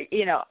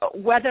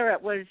 whether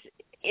it was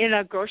in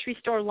a grocery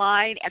store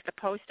line, at the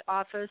post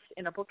office,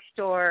 in a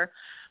bookstore,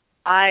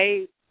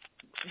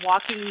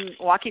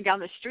 walking down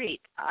the street,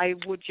 I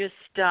would just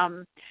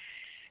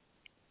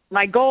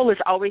my goal is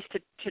always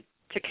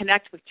to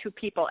connect with 2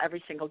 people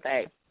every single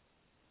day,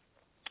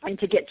 and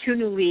to get 2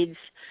 new leads,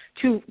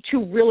 two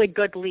really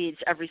good leads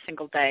every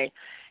single day.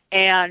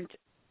 And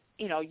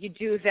you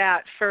do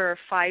that for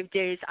 5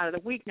 days out of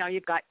the week. Now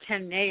you've got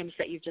 10 names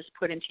that you've just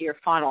put into your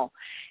funnel,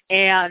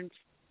 and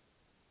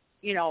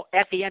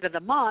at the end of the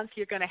month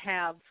you're going to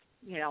have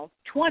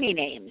 20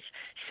 names.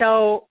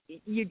 So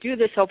you do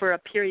this over a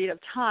period of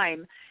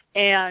time,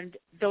 And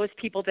those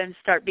people then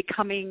start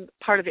becoming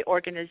part of the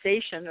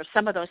organization, or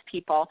some of those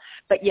people,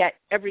 but yet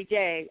every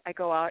day I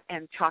go out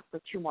and talk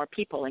with 2 more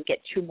people and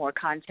get 2 more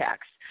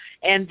contacts.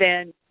 And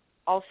then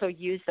also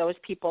use those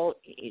people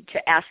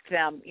to ask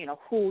them,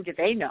 who do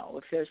they know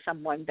if there's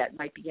someone that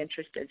might be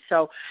interested.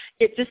 So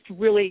it just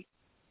really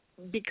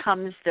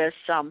becomes this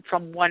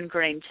from one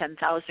grain,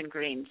 10,000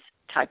 grains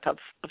type of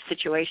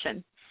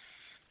situation.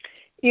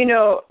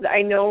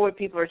 I know what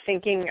people are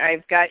thinking.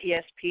 I've got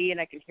ESP and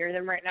I can hear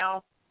them right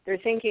now. They're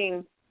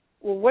thinking,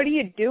 well, what do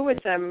you do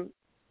with them?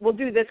 We'll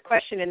do this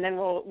question and then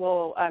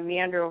we'll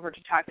meander over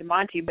to talk to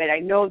Monty. But I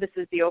know this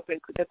is the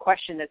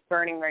question that's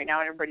burning right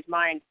now in everybody's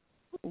mind.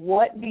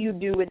 What do you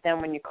do with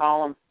them when you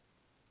call them?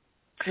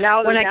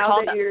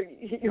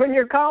 When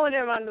you're calling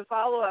them on the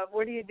follow-up,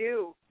 what do you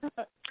do?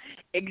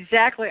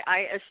 Exactly.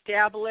 I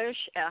establish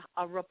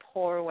a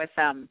rapport with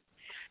them.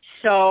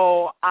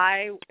 So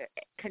I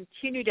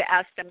continue to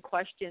ask them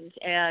questions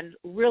and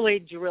really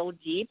drill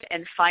deep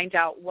and find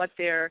out what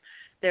their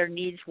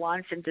needs,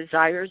 wants, and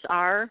desires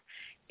are.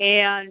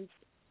 And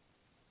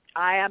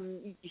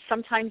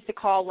sometimes the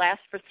call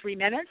lasts for 3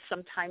 minutes,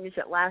 sometimes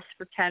it lasts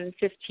for 10,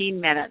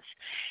 15 minutes.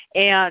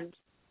 And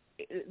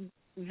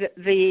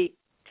it's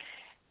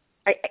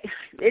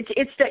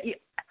that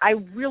I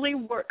really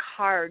work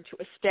hard to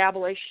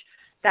establish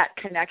that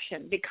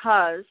connection,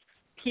 because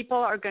people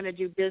are going to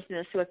do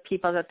business with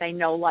people that they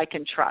know, like,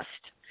 and trust.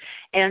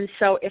 And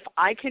so if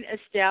I can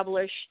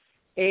establish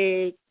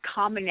a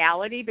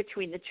commonality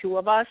between the 2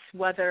 of us,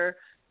 whether,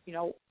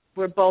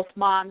 we're both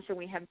moms and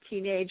we have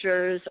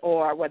teenagers,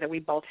 or whether we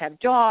both have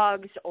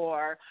dogs,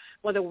 or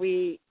whether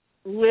we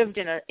lived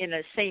in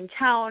a same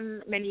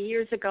town many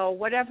years ago,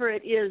 whatever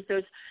it is,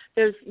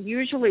 there's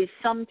usually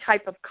some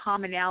type of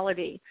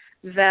commonality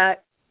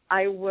that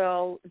I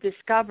will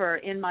discover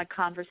in my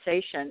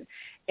conversation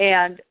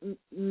and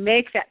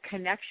make that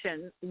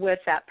connection with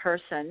that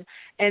person.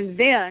 And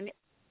then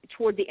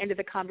toward the end of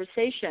the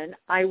conversation,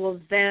 I will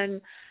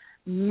then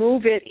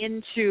move it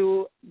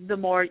into the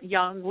more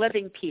young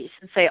living piece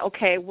and say,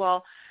 okay,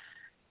 well,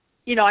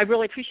 I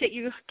really appreciate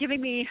you giving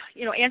me,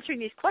 answering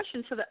these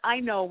questions so that I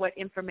know what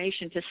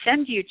information to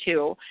send you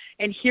to.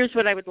 And here's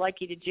what I would like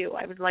you to do.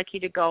 I would like you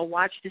to go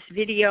watch this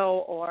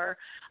video, or,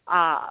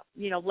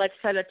 let's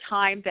set a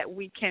time that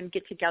we can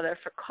get together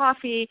for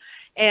coffee,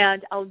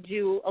 and I'll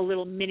do a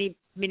little mini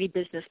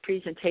business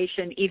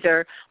presentation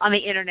either on the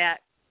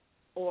internet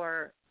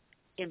or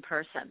in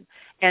person.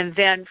 And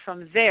then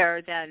from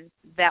there, then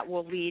that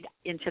will lead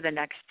into the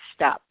next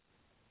step.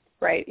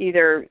 Right,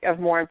 either of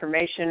more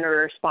information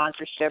or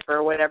sponsorship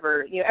or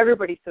whatever.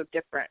 Everybody's so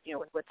different,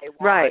 with what they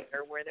want, right,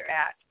 or where they're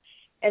at.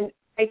 And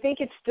I think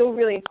it's still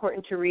really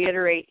important to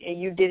reiterate,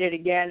 and you did it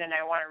again, and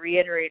I want to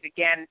reiterate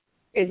again,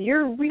 is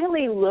you're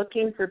really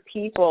looking for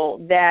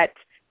people that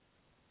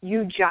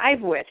you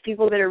jive with,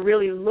 people that are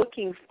really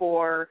looking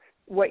for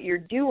what you're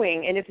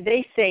doing. And if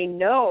they say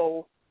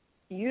no,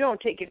 you don't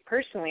take it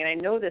personally. And I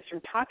know this from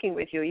talking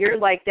with you. You're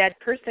like that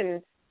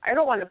person. I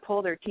don't want to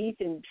pull their teeth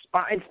and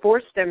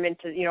force them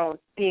into,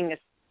 being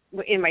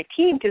in my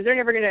team, because they're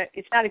never going to,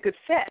 it's not a good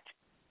fit,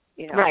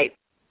 Right.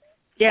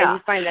 Yeah. And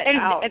you find that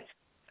out.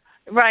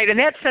 Right. And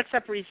that sets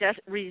up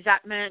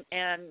resentment,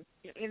 and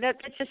that's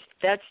just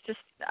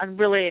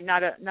really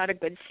not a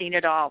good scene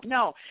at all.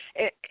 No.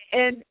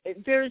 And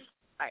there's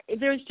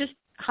just,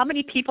 how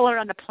many people are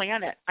on the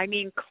planet? I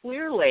mean,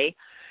 clearly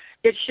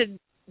it should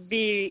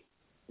be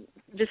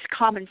just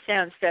common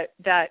sense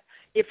that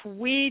if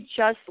we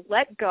just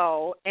let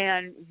go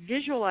and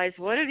visualize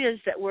what it is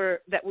that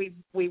we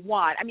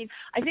want. I mean,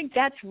 I think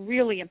that's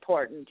really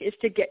important, is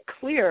to get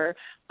clear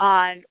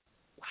on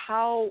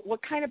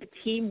what kind of a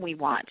team we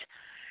want,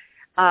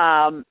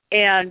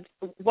 and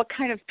what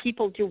kind of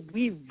people do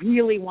we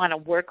really want to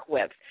work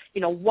with.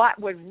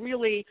 What would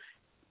really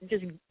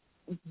just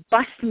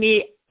bust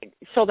me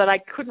so that I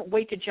couldn't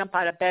wait to jump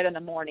out of bed in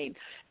the morning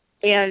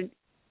and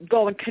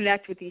go and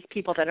connect with these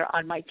people that are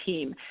on my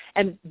team.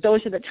 And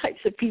those are the types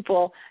of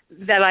people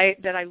that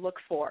I look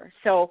for.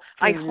 So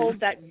I hold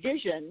that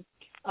vision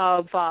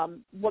of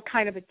what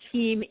kind of a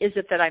team is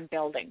it that I'm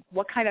building?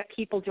 What kind of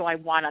people do I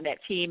want on that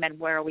team, and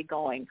where are we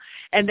going?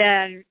 And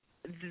then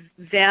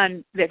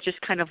that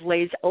just kind of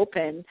lays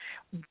open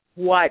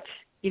what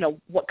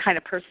kind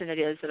of person it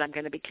is that I'm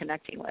going to be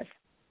connecting with.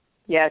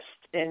 Yes,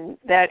 and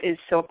that is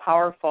so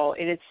powerful.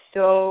 It is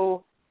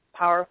so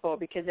powerful,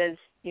 because as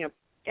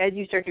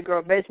you start to grow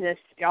a business,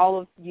 all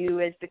of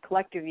you, as the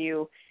collective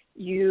you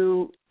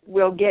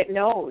will get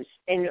no's.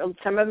 And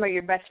some of them are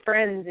your best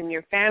friends and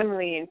your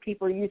family and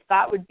people you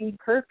thought would be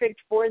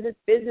perfect for this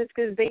business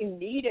because they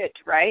need it,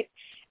 right?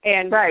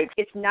 And right.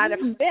 It's not a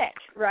fit,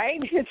 right?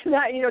 It's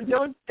not,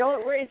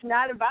 don't worry, it's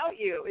not about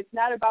you. It's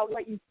not about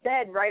what you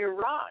said, right or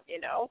wrong,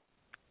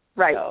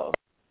 Right. So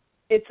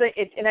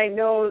and I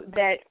know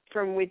that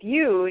from with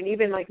you, and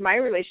even like my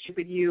relationship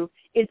with you,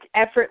 it's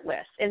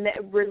effortless. And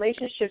that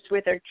relationships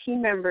with our team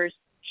members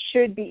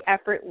should be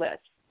effortless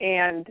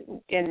and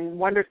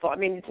wonderful. I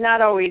mean, it's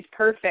not always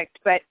perfect,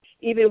 but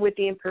even with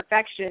the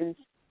imperfections,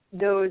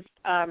 those,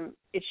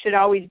 it should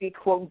always be,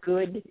 quote,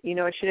 good.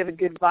 It should have a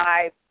good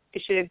vibe.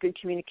 It should have good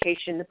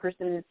communication.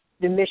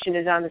 The mission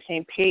is on the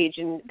same page,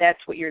 and that's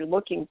what you're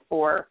looking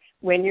for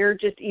when you're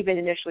just even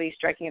initially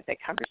striking up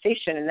that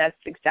conversation, and that's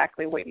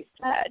exactly what you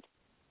said.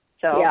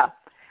 So, yeah.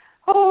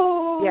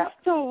 Oh, yeah.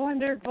 So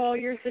wonderful.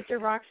 You're such a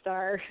rock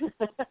star.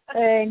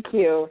 Thank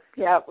you.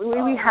 Yeah,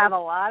 we have a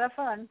lot of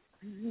fun.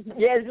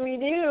 Yes, we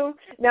do.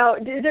 Now,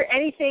 is there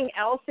anything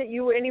else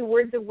any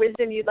words of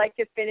wisdom you'd like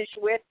to finish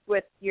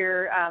with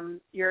your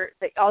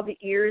all the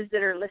ears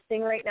that are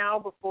listening right now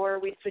before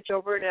we switch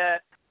over to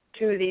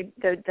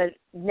the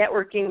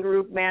networking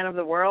group Man of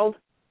the World?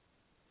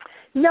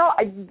 No,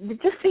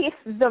 just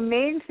the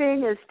main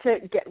thing is to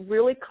get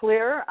really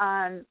clear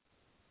on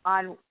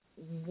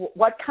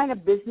what kind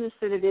of business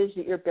that it is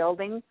that you're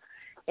building,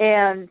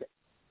 and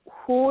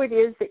who it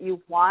is that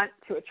you want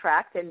to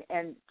attract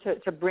and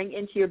to bring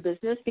into your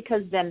business,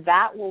 because then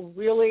that will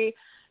really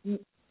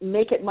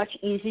make it much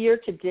easier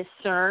to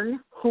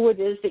discern who it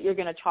is that you're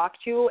going to talk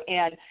to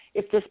and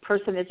if this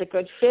person is a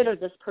good fit or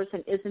this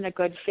person isn't a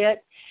good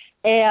fit.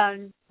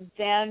 And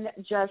then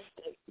just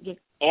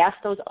ask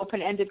those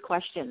open-ended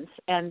questions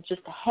and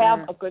just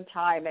have a good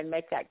time and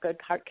make that good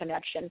heart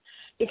connection,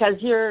 because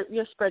you're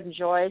spreading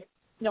joy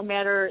no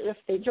matter if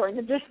they join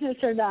the business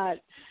or not.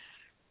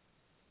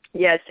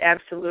 Yes,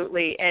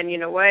 absolutely. And you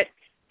know what?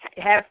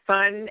 Have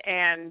fun.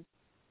 And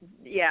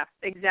yeah,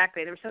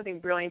 exactly. There was something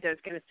brilliant I was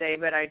going to say,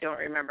 but I don't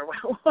remember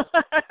well.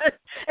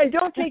 And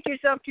don't take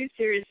yourself too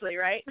seriously,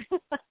 right?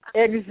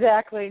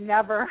 Exactly.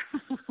 Never.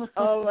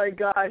 Oh my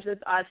gosh,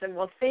 that's awesome.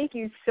 Well, thank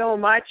you so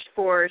much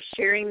for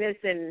sharing this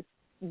and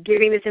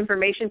giving this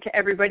information to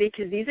everybody,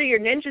 because these are your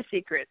ninja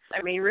secrets.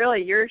 I mean,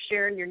 really, you're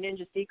sharing your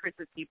ninja secrets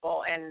with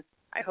people, and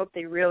I hope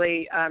they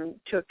really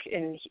took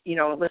and,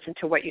 listened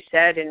to what you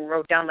said and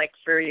wrote down like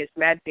furious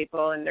mad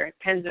people, and their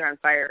pens are on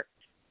fire.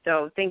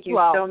 So thank you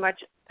so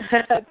much.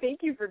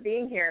 Thank you for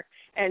being here.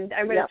 And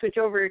I'm going to switch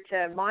over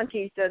to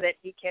Monty so that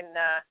he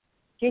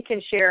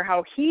can share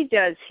how he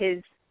does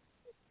his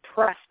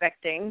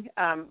prospecting.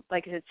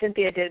 Like I said,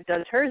 Cynthia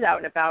does hers out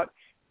and about.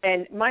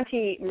 And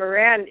Monty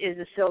Moran is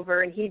a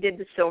silver, and he did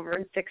the Silver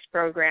in 6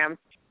 program.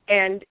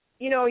 And,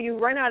 you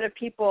run out of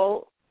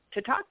people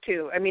to talk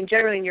to. I mean,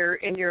 generally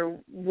in your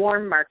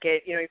warm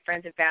market, your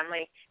friends and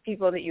family,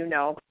 people that you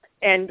know.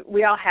 And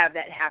we all have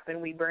that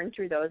happen. We burn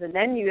through those. And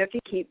then you have to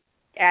keep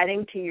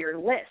adding to your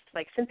list.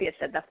 Like Cynthia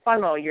said, the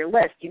funnel, your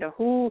list, you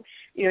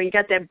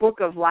got that book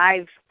of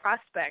live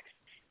prospects.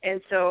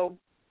 And so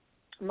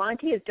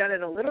Monty has done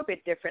it a little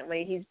bit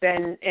differently. He's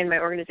been in my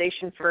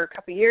organization for a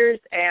couple of years,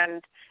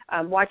 and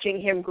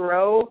watching him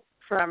grow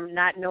from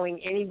not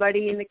knowing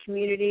anybody in the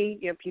community,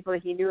 people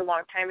that he knew a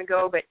long time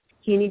ago, but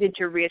he needed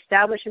to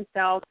reestablish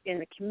himself in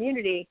the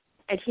community,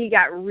 and he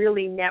got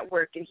really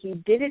networked, and he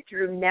did it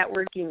through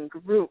networking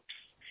groups.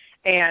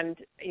 And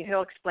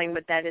he'll explain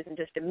what that is in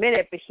just a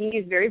minute, but he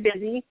is very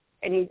busy,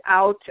 and he's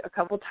out a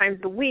couple times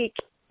a week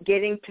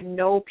getting to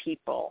know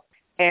people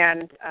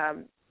and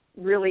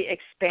really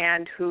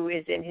expand who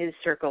is in his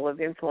circle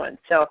of influence.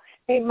 So,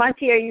 hey,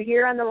 Monty, are you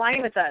here on the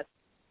line with us?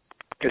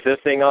 Is this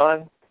thing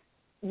on?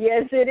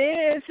 Yes, it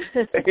is.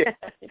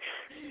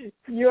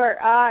 You are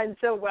on.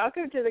 So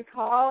welcome to the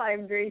call.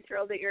 I'm very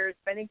thrilled that you're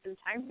spending some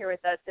time here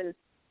with us. And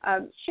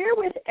share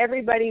with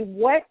everybody,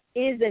 what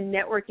is a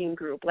networking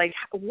group? Like,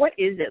 what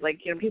is it?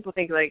 Like, people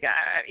think like,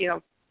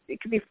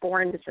 it could be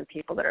foreign to some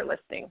people that are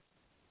listening.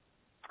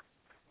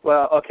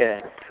 Well,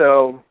 okay.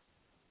 So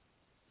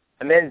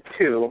I'm in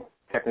 2,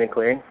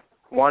 technically.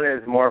 One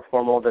is more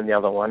formal than the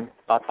other one.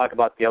 I'll talk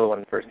about the other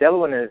one first. The other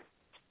one is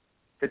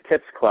the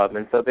Tips Club.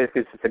 And so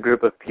basically it's just a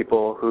group of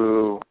people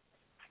who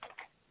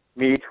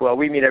meet. Well,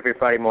 we meet every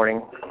Friday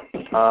morning.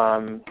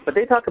 But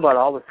they talk about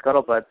all the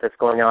scuttlebutt that's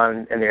going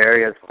on in the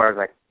area as far as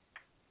like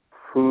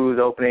who's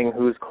opening,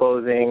 who's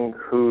closing,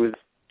 who's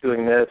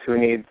doing this, who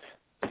needs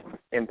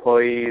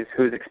employees,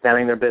 who's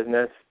expanding their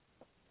business.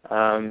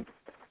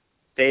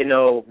 They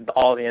know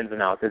all the ins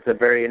and outs. It's a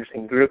very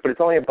interesting group, but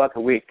it's only $1 a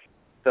week.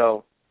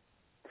 So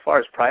as far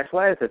as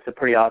price-wise, it's a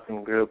pretty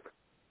awesome group.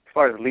 As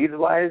far as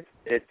leads-wise,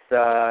 it's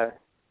a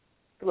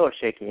little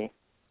shaky.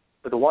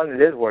 But the one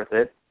that is worth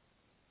it,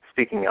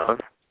 speaking of,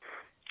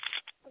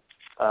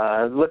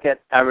 look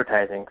at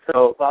advertising.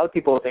 So a lot of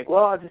people think,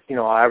 well,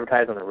 I'll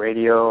advertise on the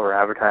radio or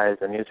advertise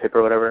in the newspaper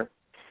or whatever.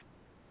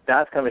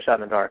 That's kind of a shot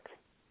in the dark.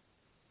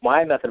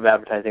 My method of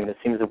advertising that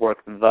seems to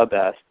work the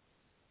best,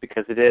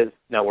 because it is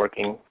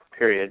networking,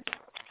 period,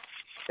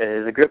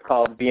 is a group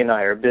called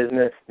BNI, or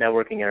Business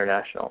Networking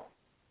International.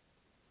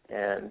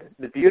 And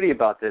the beauty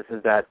about this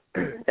is that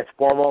it's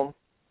formal.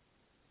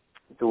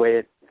 The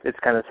way it's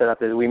kind of set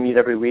up is we meet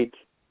every week.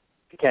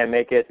 If you can't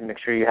make it, make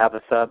sure you have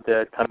a sub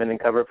to come in and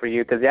cover for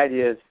you, because the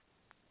idea is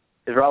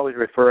we're always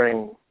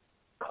referring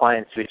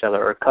clients to each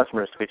other or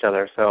customers to each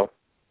other. So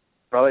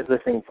we're always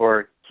listening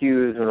for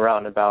cues and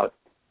around about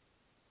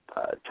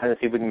trying to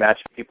see if we can match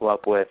people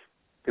up with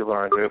people in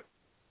our group.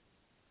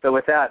 So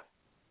with that,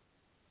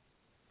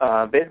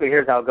 basically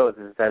here's how it goes,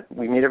 is that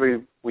we meet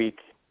every week.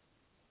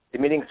 The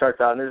meeting starts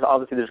out, and there's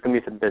going to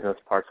be some business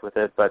parts with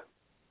it, but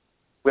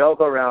we all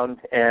go around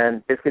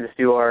and basically just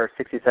do our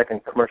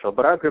 60-second commercial.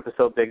 But our group is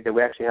so big that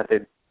we actually have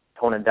to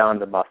tone it down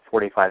to about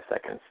 45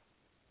 seconds.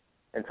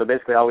 And so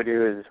basically all we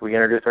do is we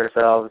introduce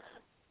ourselves,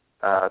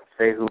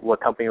 say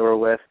what company we're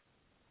with,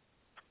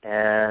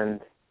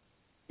 and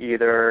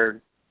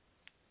either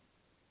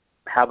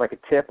have like a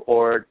tip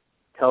or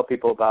tell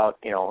people about,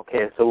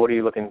 okay, so what are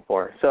you looking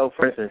for? So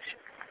for instance,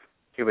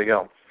 here we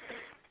go.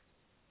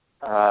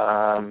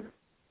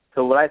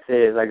 So what I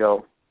say is I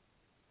go,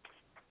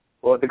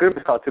 well, the group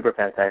is called Super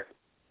Fantastic.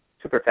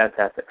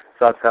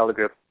 So I'll tell the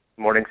group,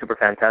 Morning Super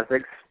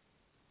Fantastics.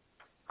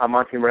 I'm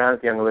Monty Moran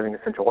with Young Living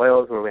Essential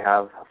Oils, where we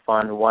have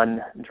fun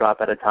one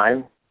drop at a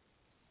time.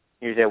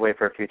 Usually I wait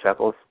for a few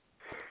chuckles.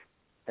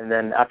 And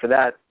then after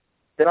that,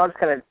 then I'll just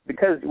kind of,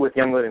 because with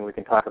Young Living we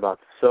can talk about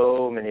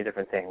so many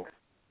different things.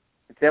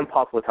 It's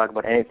impossible to talk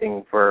about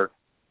anything for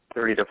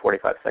 30 to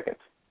 45 seconds.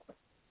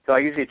 So I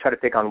usually try to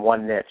pick on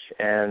one niche.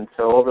 And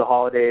so over the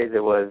holidays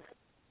it was,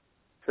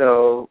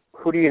 so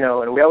who do you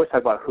know? And we always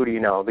talk about who do you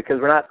know,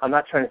 because I'm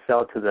not trying to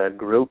sell to the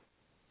group.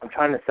 I'm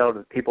trying to sell to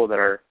the people that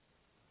are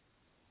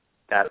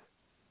that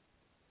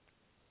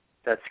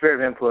sphere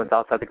of influence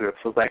outside the group.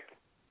 So it's like,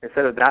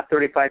 instead of that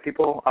 35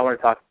 people, I want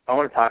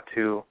to talk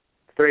to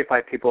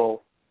 35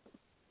 people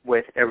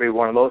with every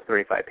one of those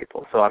 35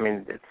 people. So I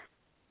mean, it's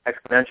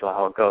exponential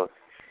how it goes.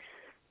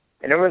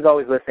 And everyone's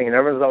always listening, and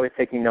everyone's always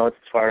taking notes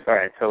as far as, all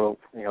right, so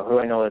who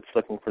I know that's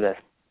looking for this.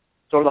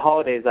 So over the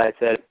holidays, I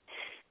said,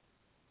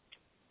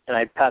 and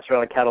I passed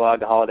around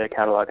the holiday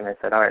catalog, and I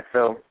said, all right,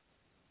 so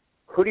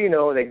who do you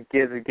know that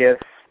gives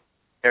gifts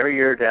every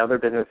year to other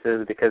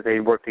businesses because they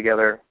work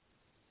together,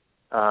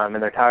 and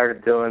they're tired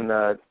of doing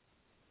the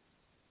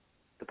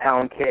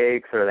pound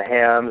cakes or the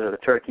hams or the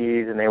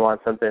turkeys, and they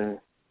want something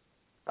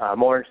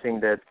more interesting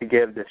to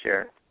give this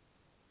year.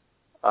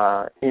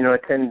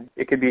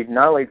 It could be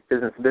not only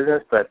business to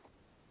business, but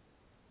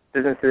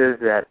businesses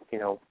that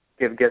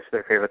give gifts to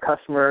their favorite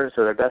customers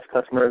or their best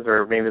customers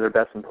or maybe their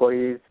best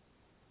employees.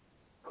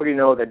 Who do you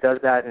know that does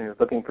that and is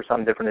looking for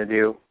something different to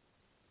do?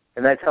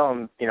 And I tell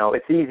them,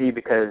 it's easy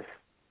because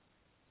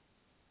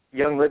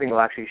Young Living will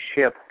actually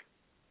ship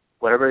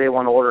whatever they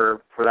want to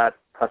order for that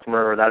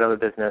customer or that other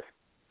business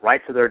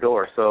right to their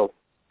door. So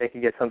they can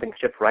get something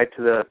shipped right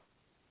to the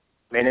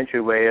main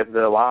entryway of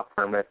the law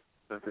firm if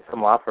there's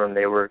some law firm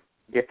they were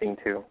gifting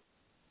to.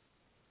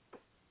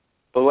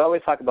 But we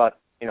always talk about,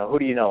 who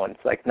do you know? And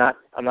it's like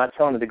I'm not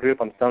selling to the group,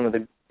 I'm selling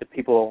to the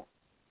people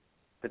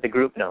that the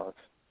group knows.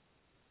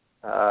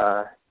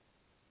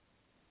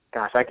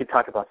 Gosh, I could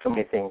talk about so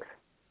many things.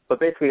 But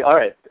basically, all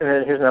right, and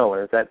then here's another one,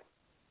 is that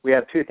we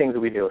have two things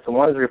that we do. So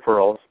one is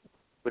referrals,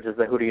 which is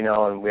the who do you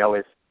know, and we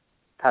always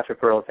pass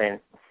referrals saying,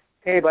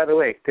 hey, by the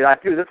way, I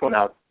threw this one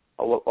out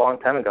a long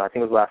time ago. I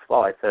think it was last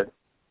fall. I said,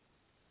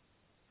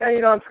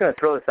 yeah, I'm just going to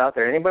throw this out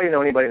there. Anybody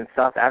know anybody in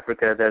South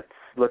Africa that's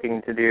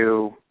looking to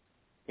do,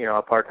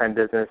 a part-time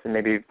business and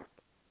maybe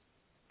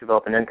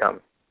develop an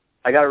income?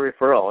 I got a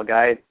referral. A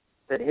guy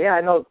said, yeah,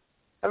 I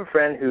have a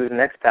friend who's an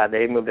expat.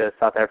 They moved to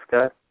South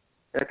Africa.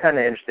 They're kind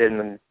of interested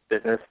in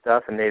business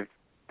stuff, and they've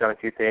done a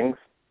few things.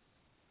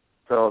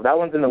 So that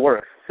one's in the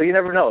works. So you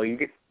never know.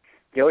 You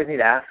always need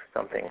to ask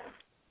something.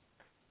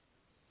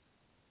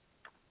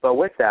 But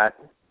with that,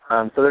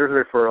 so there's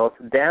referrals.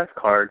 Dance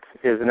cards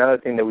is another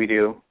thing that we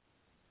do.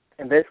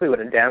 And basically what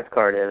a dance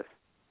card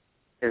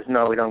is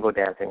no, we don't go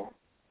dancing.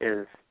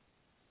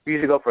 We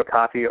usually go for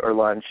coffee or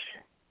lunch.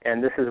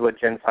 And this is what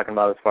Jen's talking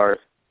about as far as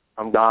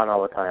I'm gone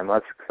all the time.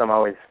 That's because I'm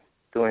always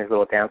doing these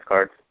little dance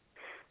cards.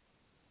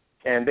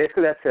 And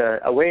basically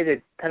that's a way to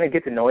kind of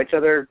get to know each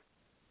other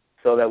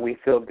so that we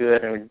feel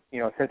good. And,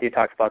 Cynthia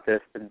talks about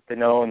this, the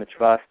know and the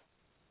trust.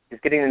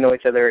 Just getting to know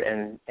each other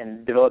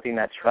and developing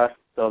that trust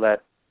so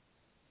that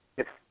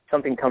if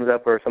something comes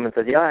up or someone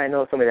says, yeah, I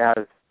know somebody that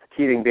has a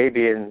teething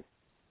baby and,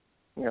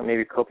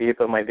 maybe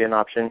Copiapo might be an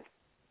option,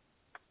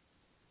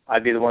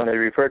 I'd be the one that they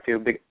refer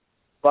to.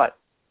 But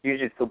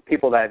usually it's the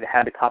people that I've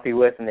had the coffee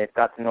with and they've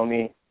got to know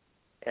me,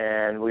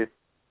 and we've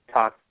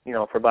talked,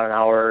 for about an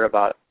hour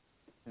about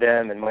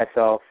them and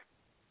myself.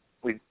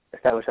 We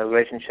establish a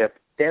relationship.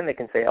 Then they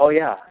can say, oh,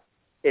 yeah,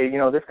 hey,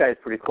 this guy's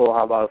pretty cool.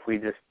 How about if we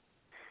just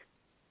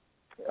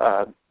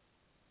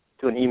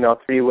do an email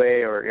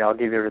three-way, or I'll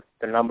give you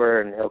the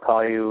number and he'll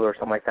call you or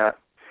something like that.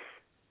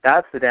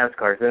 That's the dance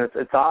cards, and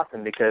it's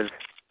awesome because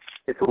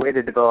it's a way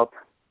to develop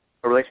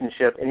a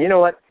relationship. And you know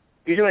what?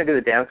 Usually when I do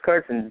the dance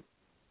cards, and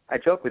I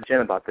joke with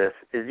Jen about this,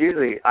 is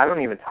usually I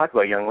don't even talk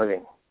about Young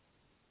Living.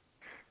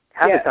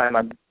 Half the time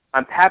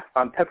I'm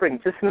peppering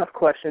just enough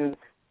questions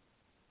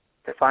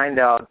to find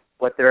out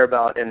what they're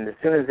about, and as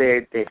soon as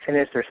they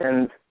finish their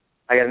sentence,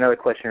 I got another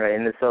question right.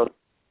 And so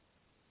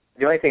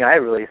the only thing I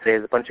really say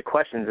is a bunch of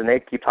questions, and they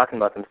keep talking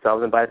about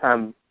themselves, and by the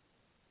time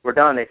we're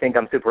done, they think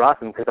I'm super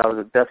awesome because I was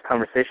the best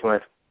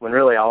conversationalist, when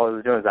really all I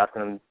was doing was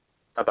asking them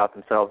about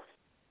themselves.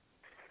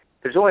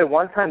 There's only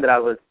one time that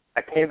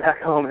I came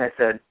back home and I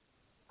said,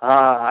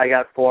 I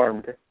got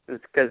formed.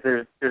 It's because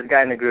there's a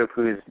guy in the group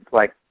who's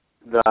like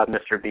the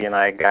Mr.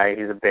 B&I guy.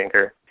 He's a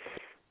banker.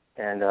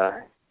 And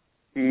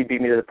he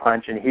beat me to the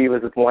punch, and he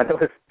was the one that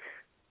was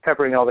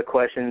peppering all the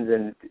questions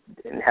and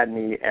had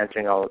me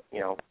answering all,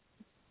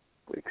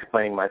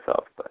 explaining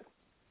myself. But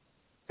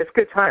it's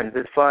good times.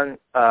 It's fun.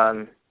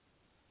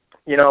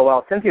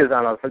 While Cynthia was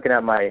on, I was looking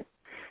at my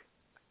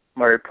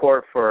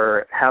report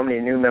for how many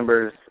new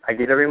members I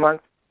get every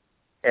month.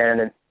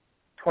 And in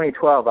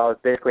 2012, I was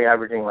basically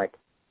averaging like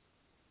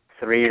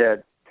 3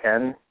 to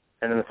 10.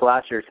 And then this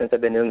last year, since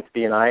I've been doing this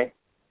BNI,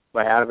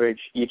 my average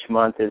each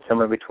month is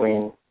somewhere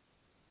between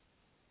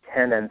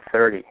 10 and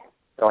 30.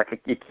 So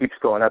it keeps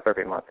going up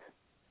every month.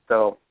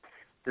 So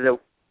is it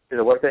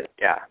worth it?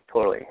 Yeah,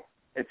 totally.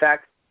 In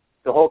fact,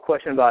 the whole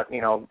question about,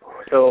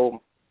 who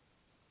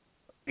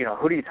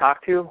do you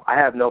talk to? I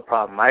have no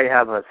problem. I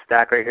have a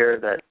stack right here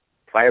that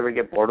if I ever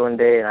get bored one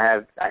day and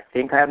I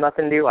think I have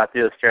nothing to do, I have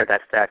to just stare at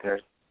that stack, and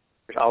there's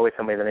always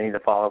somebody that I need to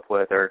follow up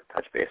with or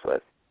touch base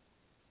with.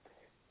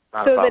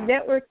 So the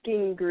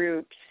networking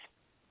groups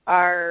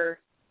are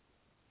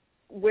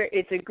where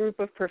it's a group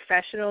of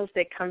professionals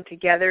that come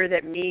together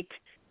that meet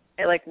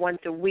like once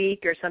a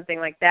week or something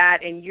like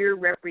that, and you're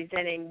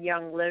representing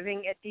Young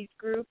Living at these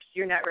groups.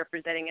 You're not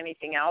representing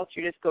anything else.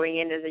 You're just going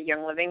in as a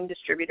Young Living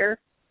distributor.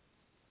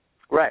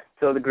 Right.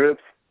 So the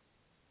groups,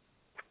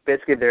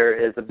 basically there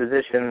is a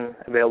position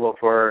available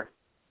for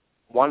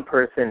one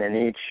person in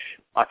each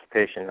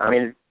occupation. I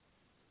mean,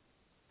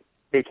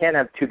 they can't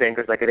have two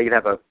bankers. Like they could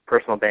have a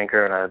personal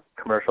banker and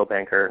a commercial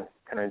banker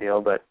kind of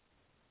deal, but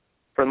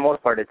for the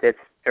most part, it's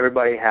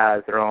everybody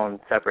has their own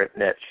separate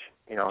niche.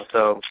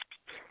 So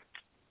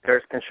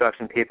there's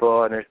construction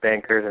people and there's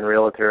bankers and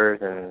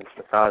realtors and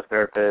massage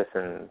therapists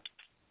and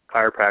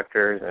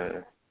chiropractors,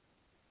 and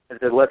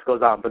the list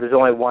goes on. But there's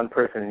only one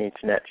person in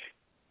each niche.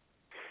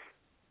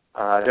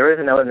 There is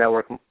another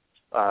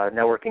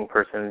networking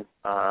person,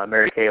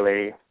 Mary Kay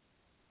lady,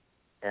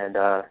 and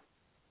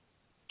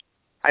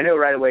I knew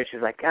right away.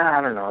 She's like, I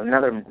don't know,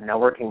 another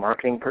networking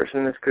marketing person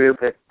in this group.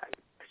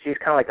 She's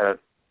kind of like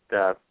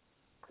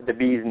the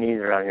bee's knees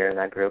around here in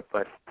that group.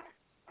 But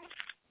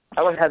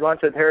I went and had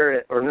lunch with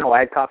her, I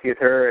had coffee with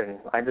her, and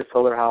I just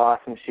told her how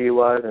awesome she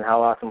was and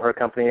how awesome her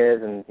company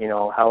is, and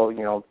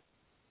how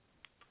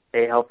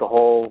they help the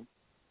whole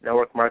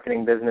network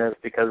marketing business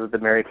because of the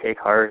Mary Kay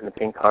cars and the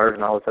pink cars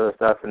and all this other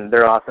stuff, and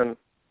they're awesome.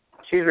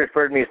 She's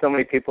referred me to so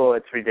many people,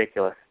 it's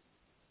ridiculous.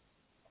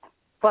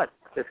 But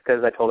just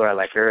because I told her I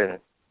like her and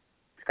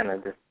kind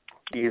of just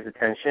use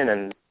attention,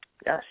 and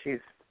yeah, she's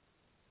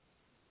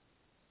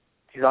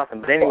awesome.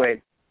 But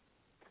anyway,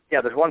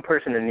 yeah, there's one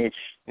person in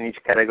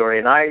each category,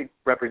 and I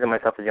represent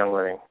myself as Young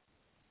Living.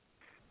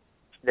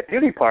 The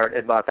beauty part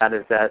about that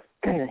is that,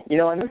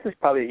 and this is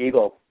probably the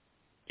ego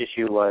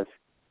issue is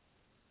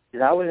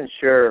I wasn't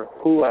sure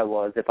who I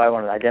was, if I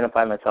wanted to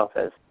identify myself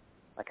as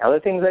like other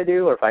things I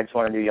do, or if I just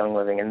want to do Young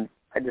Living. And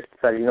I just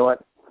decided, you know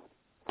what,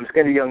 I'm just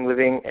going to do Young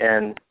Living,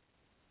 and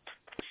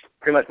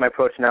pretty much my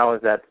approach now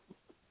is that,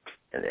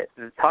 and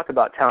the talk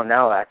about town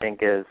now, I think,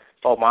 is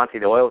Monty,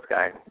 the oils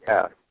guy.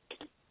 Yeah.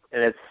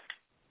 And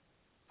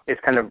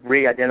it's kind of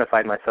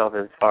re-identified myself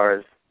as far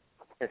as,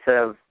 instead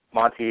of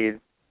Monty,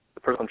 the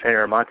personal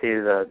trainer, or Monty,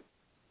 the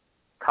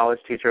college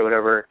teacher or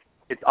whatever,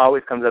 it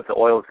always comes up the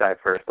oils guy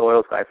first.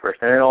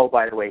 And then,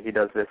 by the way, he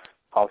does this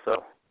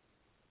also.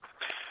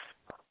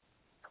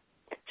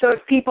 So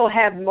if people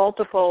have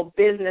multiple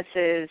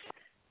businesses,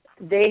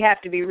 they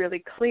have to be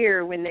really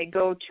clear when they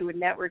go to a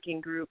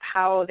networking group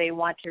how they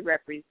want to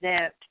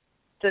represent,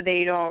 so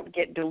they don't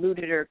get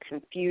diluted or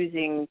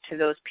confusing to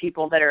those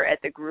people that are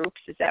at the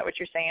groups. Is that what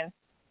you're saying?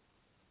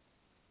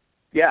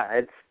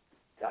 Yeah,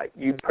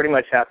 you pretty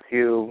much have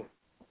to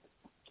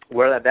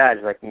wear that badge.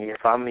 Like,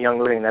 if I'm Young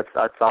Living, that's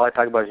all I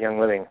talk about is Young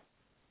Living,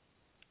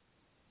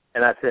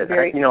 and that's it.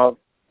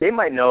 They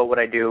might know what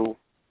I do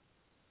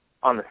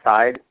on the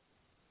side,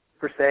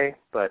 per se,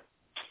 but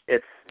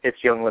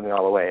it's Young Living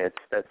all the way.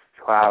 That's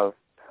how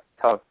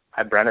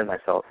I branded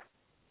myself.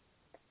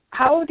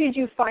 How did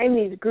you find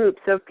these groups?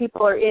 So if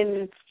people are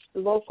in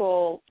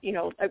local,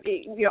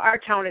 our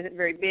town isn't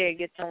very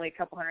big. It's only a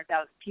couple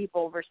 100,000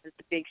 people versus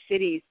the big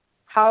cities.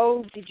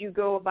 How did you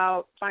go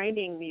about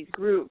finding these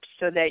groups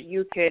so that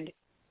you could,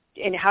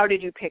 and how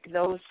did you pick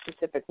those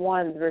specific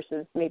ones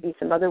versus maybe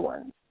some other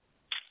ones?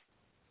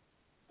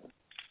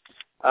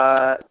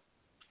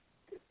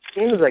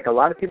 Seems like a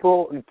lot of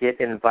people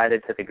get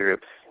invited to the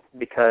groups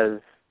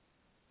because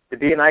the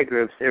BNI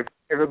groups,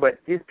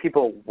 these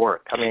people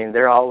work. I mean,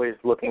 they're always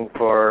looking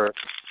for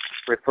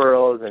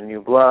referrals and new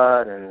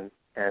blood, and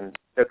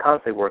they're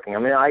constantly working. I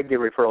mean, I get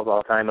referrals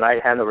all the time, and I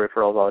handle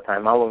referrals all the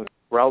time.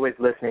 We're always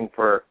listening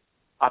for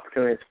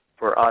opportunities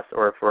for us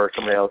or for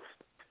somebody else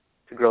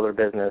to grow their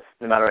business,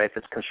 no matter if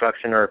it's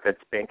construction or if it's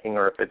banking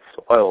or if it's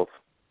oils.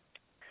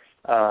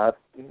 So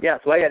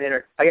I got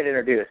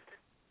introduced.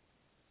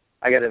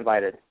 I got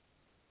invited.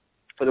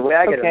 So the way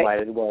I got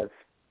invited was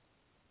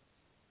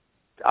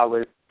I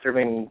was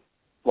serving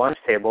lunch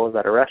tables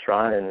at a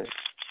restaurant, and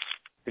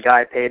the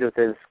guy paid with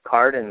his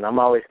card, and I'm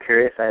always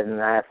curious. I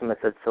asked him, I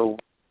said, so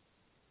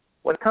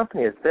what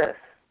company is this?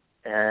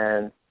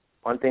 And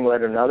one thing led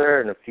to another,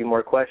 and a few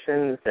more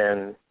questions,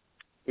 and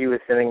he was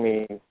sending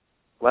me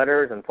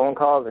letters and phone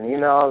calls and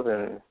emails,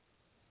 and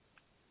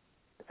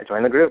I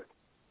joined the group.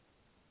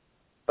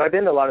 So I've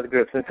been to a lot of the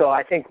groups, and so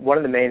I think one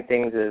of the main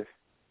things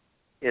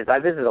is I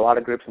visited a lot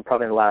of groups in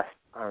probably the last,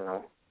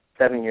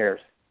 7 years.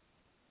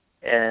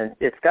 And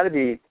it's got to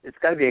be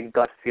a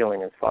gut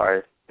feeling as far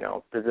as,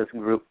 does this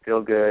group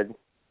feel good?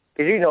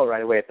 Because you know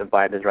right away if the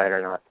vibe is right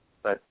or not.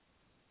 But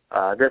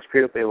this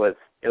group, it was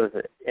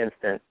an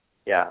instant,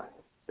 yeah,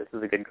 this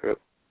is a good group.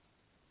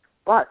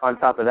 But on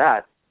top of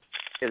that,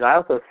 is I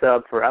also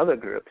sub for other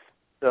groups.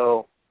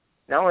 So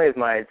not only is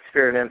my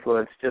sphere of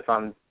influence just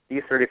on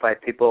these 35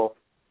 people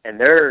and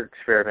their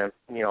sphere of,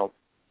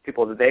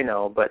 people that they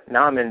know, but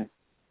now I'm in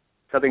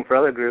subbing for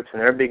other groups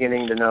and they're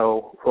beginning to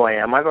know who I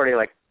am. I've already,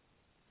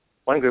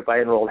 one group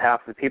I enrolled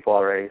half the people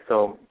already.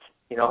 So,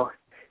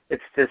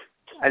 it's just,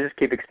 I just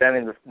keep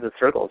expanding the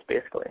circles,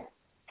 basically.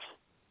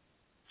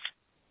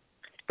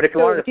 But if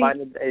you wanted to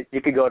find it,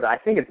 you could go to, I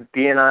think it's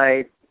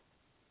BNI.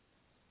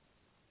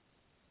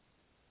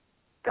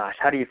 Gosh,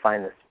 how do you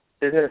find this?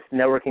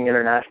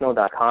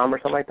 BusinessNetworkingInternational.com or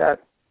something like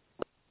that.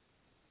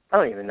 I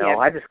don't even know. Yeah.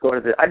 I just go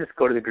to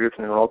the groups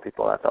and enroll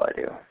people. That's all I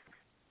do.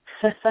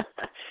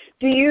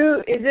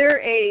 Is there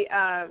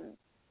a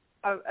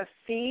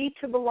fee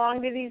to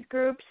belong to these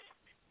groups,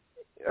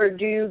 or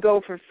do you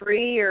go for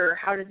free, or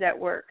how does that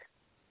work?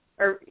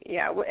 Or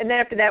and then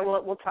after that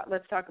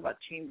let's talk about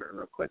Chamber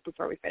real quick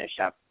before we finish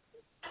up.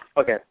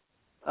 Okay.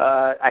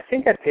 I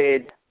think I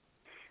paid.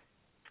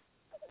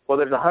 Well,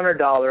 there's a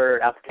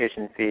 $100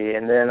 application fee,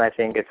 and then I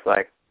think it's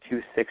like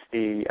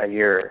 $260 a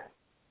year.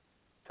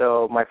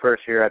 So my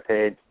first year I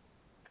paid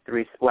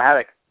 $3. Well,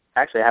 I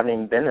haven't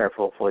even been there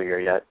for a full year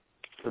yet.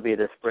 It'll be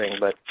this spring,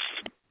 but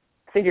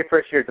I think your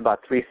first year is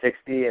about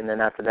 $360, and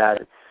then after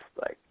that it's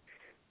like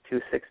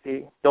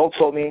 $260. Don't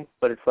quote me,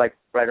 but it's like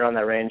right around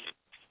that range.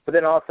 But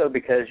then also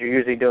because you're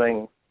usually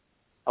doing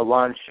a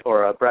lunch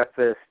or a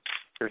breakfast,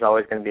 there's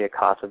always going to be a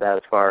cost with that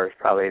as far as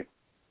probably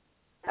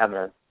having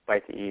a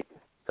bite to eat.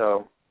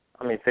 So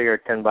figure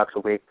 $10 a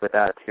week with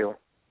that too.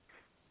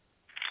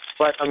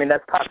 But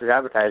that's cost of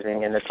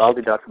advertising, and it's all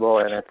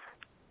deductible, and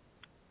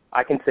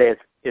I can say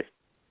it's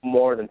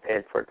more than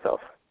paid for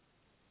itself.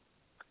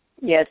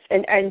 Yes,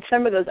 and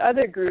some of those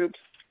other groups,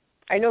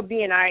 I know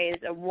BNI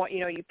is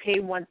you pay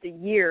once a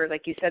year,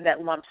 like you said,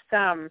 that lump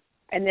sum,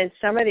 and then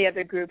some of the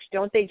other groups,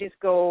 don't they just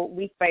go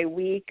week by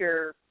week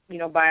or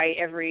by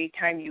every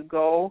time you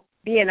go?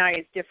 BNI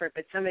is different,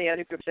 but some of the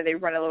other groups, they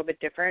run a little bit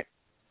different.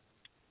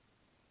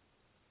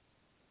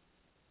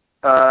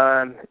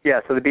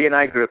 So the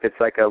BNI group, it's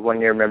like a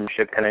 1-year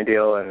membership kind of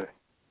deal, and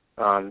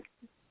some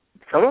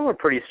of them are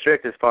pretty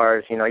strict as far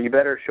as, you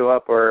better show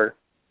up, or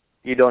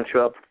you don't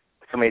show up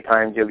so many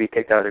times, you'll be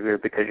kicked out of the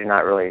group because you're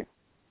not really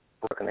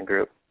working the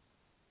group.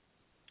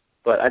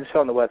 But I just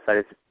saw on the website,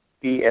 it's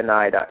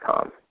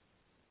bni.com.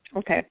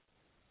 Okay.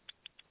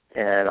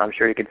 And I'm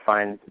sure you could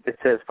find the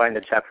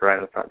chapter right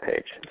on the front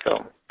page.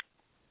 So.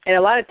 And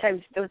a lot of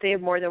times, don't they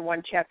have more than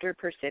one chapter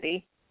per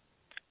city?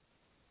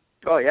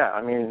 Oh, yeah.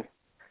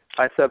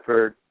 I sub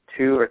for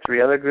 2 or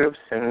 3 other groups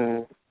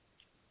in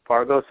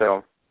Fargo,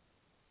 so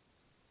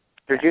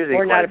there's usually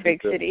We're not a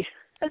big city.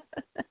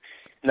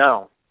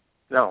 No.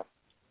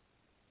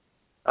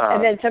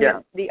 And then some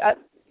of the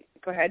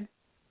go ahead.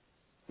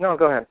 No,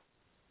 go ahead.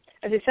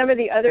 I said some of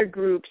the other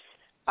groups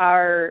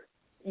are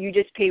you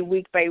just pay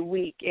week by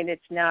week, and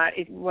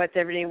what's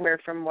everywhere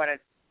from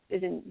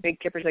isn't Big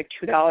Kippers like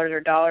 $2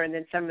 or $1, and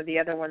then some of the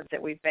other ones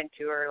that we've been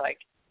to are like,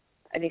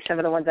 I think some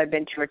of the ones I've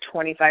been to are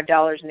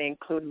 $25, and they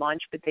include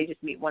lunch, but they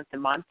just meet once a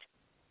month.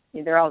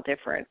 They're all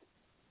different.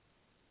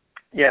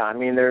 Yeah,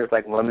 there's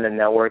like limited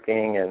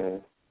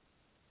networking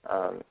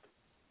and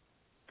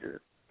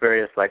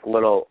various like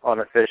little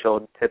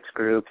unofficial tips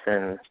groups,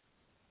 and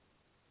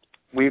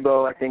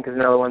Weibo, I think, is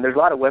another one. There's a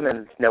lot of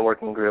women's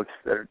networking groups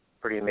that are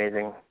pretty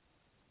amazing.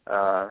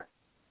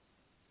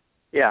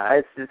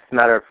 It's just a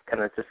matter of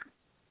kind of just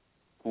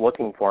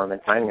looking for them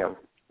and finding them,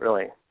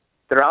 really.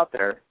 They're out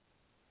there.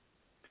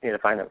 Just need to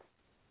find them.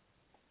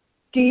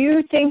 Do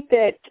you think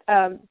that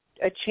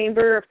a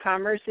Chamber of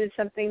Commerce is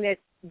something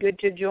that's good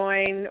to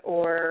join,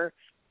 or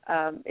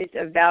it's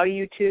of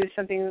value to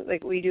something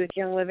like we do with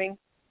Young Living?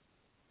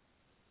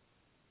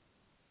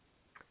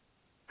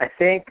 I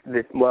think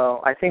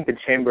the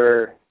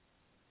Chamber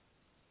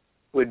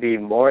would be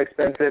more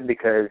expensive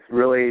because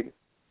really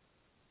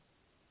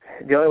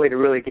the only way to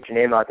really get your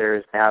name out there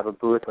is to have a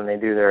booth when they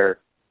do their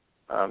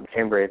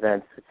Chamber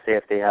events, say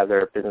if they have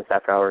their business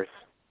after hours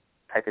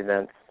type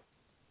events,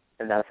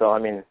 and that's all.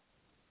 You're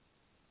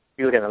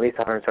looking at least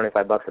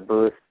 $175 a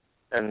booth,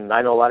 and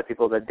I know a lot of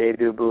people that they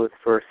do booths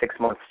for 6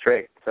 months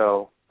straight.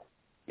 So,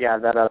 yeah,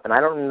 that up. And I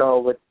don't know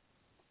what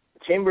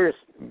Chambers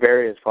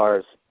vary as far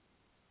as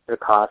their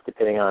cost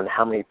depending on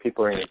how many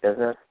people are in your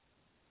business.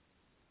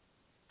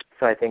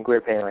 So I think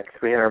we're paying like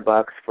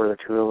 $300 for the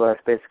 2 of us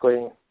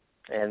basically,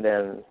 and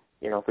then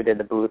if we did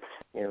the booths,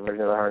 there's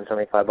another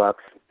 $175.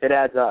 It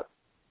adds up.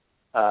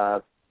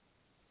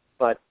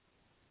 But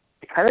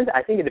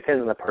I think it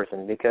depends on the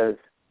person, because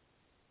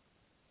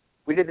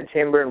we did the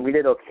Chamber and we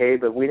did okay,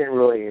 but we didn't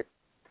really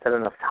set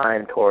enough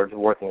time towards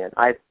working it.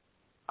 I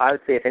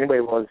would say if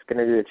anybody was going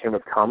to do the Chamber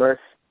of Commerce,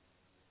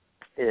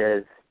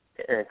 is,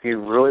 if you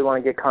really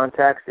want to get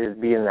contacts, is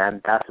being an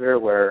ambassador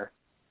where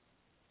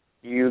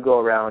you go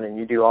around and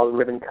you do all the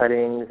ribbon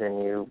cuttings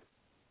and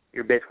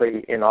you're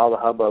basically in all the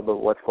hubbub of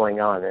what's going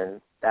on,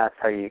 and that's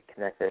how you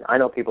connect it. I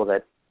know people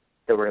that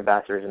were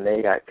ambassadors and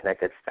they got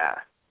connected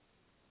fast.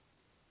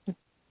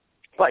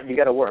 But you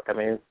got to work. I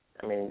mean,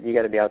 you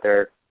got to be out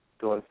there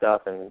doing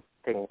stuff and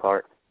taking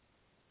part.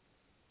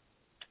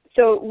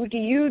 So do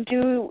you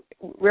do,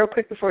 real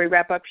quick before we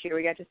wrap up here,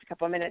 we got just a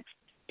couple of minutes,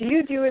 do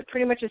you do it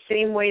pretty much the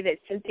same way that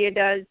Cynthia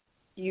does?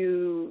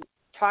 You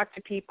talk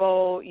to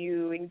people,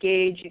 you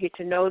engage, you get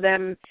to know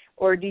them,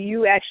 or do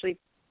you actually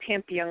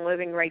pimp Young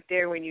Living right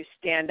there when you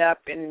stand up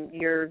and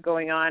you're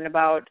going on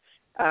about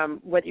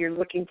what you're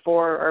looking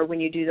for, or when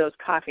you do those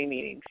coffee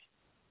meetings?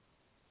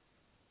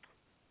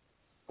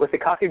 With the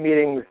coffee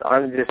meetings,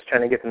 I'm just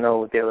trying to get to know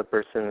what the other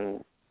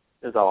person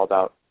is all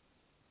about.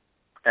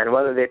 And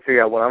whether they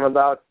figure out what I'm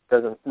about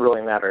doesn't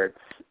really matter. It's,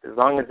 as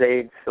long as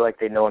they feel like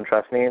they know and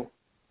trust me,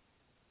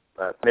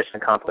 mission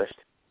accomplished.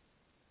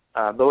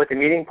 But with the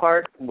meeting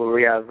part, where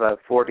we have a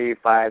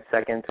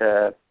 45-second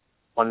to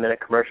 1-minute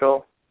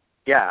commercial,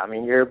 yeah, I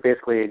mean, you're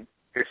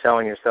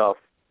selling yourself.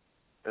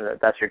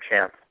 That's your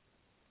chance.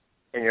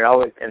 And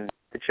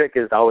the trick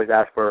is to always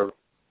ask for,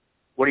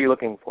 what are you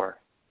looking for?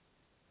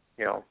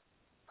 You know,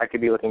 I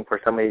could be looking for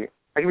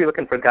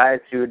guys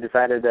who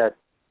decided that,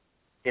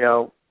 you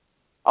know,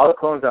 all the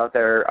clones out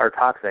there are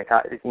toxic.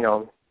 You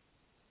know,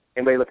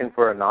 anybody looking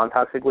for a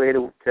non-toxic way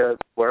to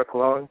wear a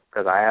cologne?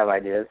 Because I have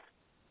ideas.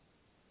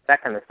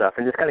 That kind of stuff.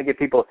 And just kind of get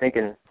people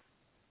thinking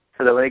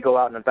so that when they go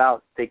out and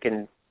about, they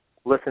can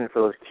listen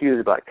for those cues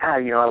about, God,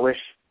 you know, I wish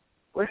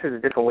there's a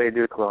different way to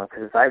do a cologne,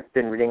 because I've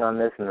been reading on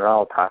this and they're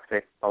all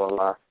toxic, blah, blah,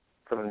 blah.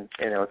 Someone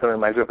in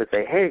my group would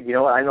say, hey, you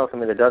know what, I know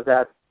somebody that does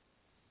that.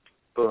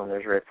 Boom,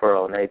 there's a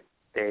referral, and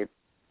they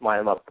line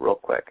them up real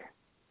quick.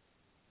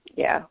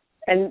 Yeah.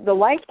 And the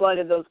lifeblood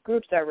of those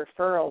groups are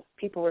referrals,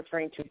 people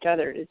referring to each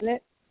other, isn't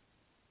it?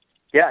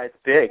 Yeah, it's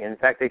big. In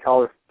fact, they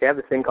have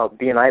this thing called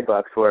B&I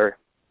Bucks, where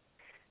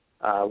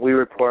we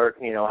report,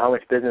 you know, how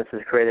much business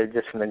is created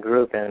just from the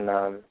group. And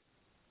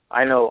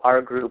I know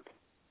our group,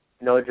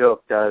 no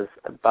joke, does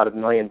about $1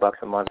 million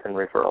a month in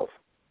referrals.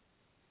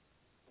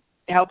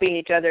 Helping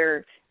each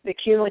other, the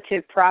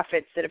cumulative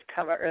profits that have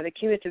come, or the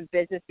cumulative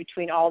business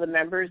between all the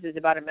members is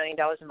about $1 million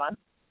a month?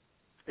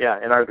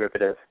 Yeah, in our group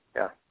it is,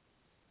 yeah.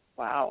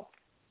 Wow.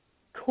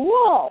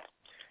 Cool.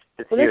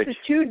 It's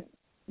huge.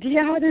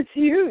 That's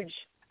huge.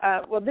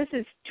 This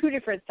is two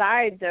different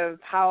sides of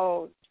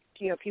how,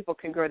 you know, people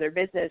can grow their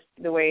business.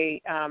 The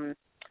way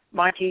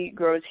Monty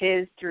grows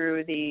his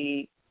through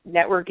the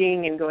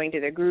networking and going to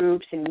the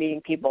groups and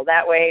meeting people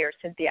that way, or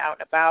Cynthia out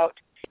and about.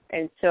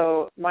 And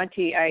so,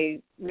 Monty, I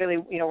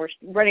really, you know,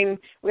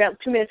 we got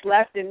 2 minutes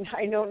left, and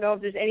I don't know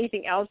if there's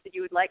anything else that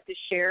you would like to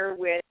share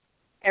with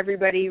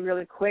everybody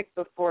really quick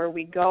before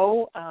we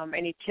go.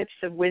 Any tips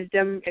of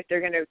wisdom if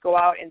they're going to go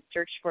out and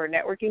search for a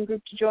networking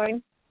group to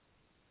join?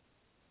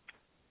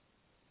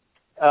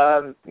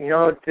 You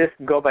know, just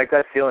go by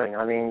gut feeling.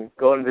 I mean,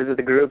 go and visit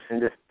the groups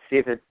and just see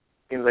if it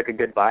seems like a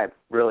good vibe,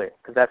 really,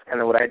 because that's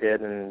kind of what I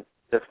did, and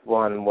this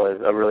one was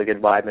a really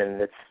good vibe,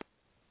 and it's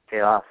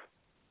paid off.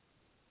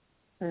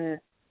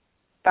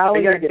 Follow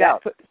your get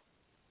out.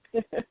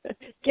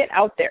 Get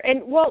out there.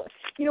 And, well,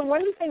 you know,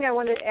 one thing I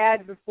wanted to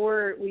add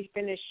before we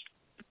finish.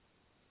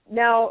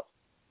 Now,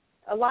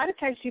 a lot of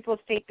times people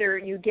think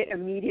you get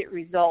immediate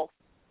results.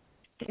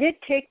 Did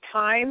it take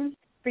time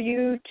for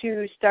you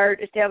to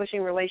start establishing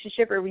a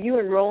relationship, or were you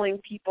enrolling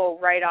people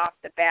right off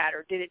the bat,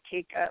 or did it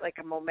take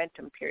a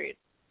momentum period?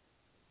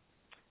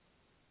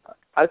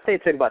 I would say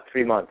it took about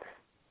 3 months.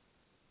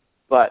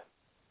 But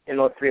in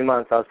those 3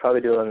 months, I was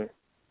probably doing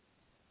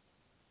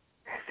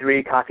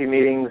 3 coffee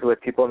meetings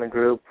with people in the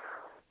group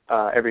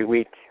every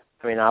week.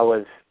 I mean, I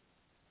was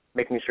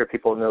making sure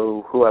people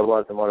knew who I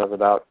was and what I was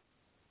about,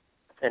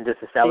 and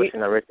just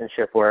establishing a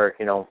relationship where,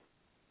 you know,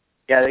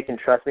 yeah, they can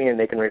trust me and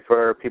they can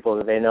refer people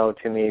that they know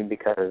to me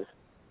because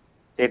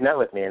they've met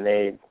with me and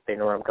they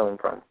know where I'm coming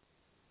from.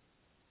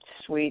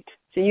 Sweet.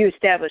 So you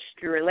established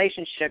your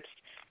relationships,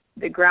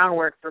 the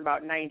groundwork for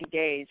about 90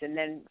 days, and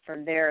then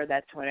from there,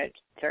 that's when it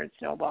started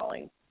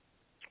snowballing.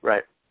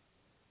 Right.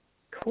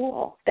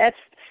 Cool. That's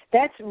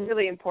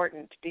really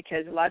important,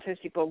 because a lot of times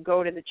people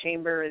go to the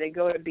chamber, or they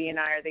go to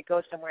BNI, or they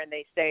go somewhere and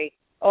they say,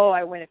 oh,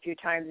 I went a few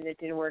times and it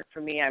didn't work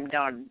for me, I'm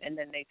done, and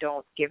then they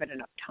don't give it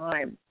enough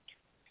time.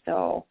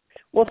 So,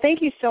 well,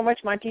 thank you so much,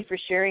 Monty, for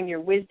sharing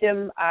your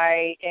wisdom.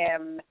 I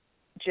am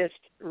just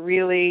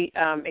really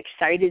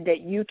excited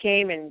that you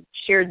came and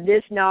shared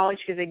this knowledge,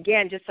 because,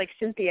 again, just like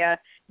Cynthia,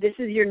 this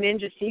is your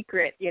ninja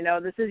secret. You know,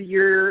 this is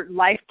your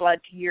lifeblood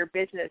to your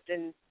business,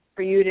 and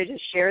for you to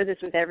just share this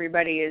with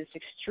everybody is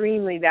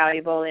extremely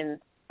valuable, and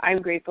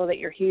I'm grateful that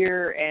you're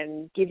here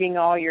and giving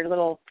all your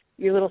little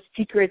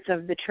secrets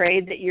of the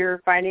trade that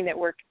you're finding that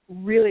work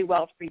really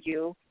well for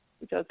you.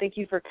 So thank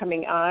you for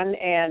coming on,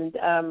 and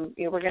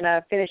you know, we're going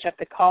to finish up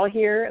the call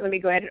here. Let me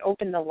go ahead and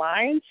open the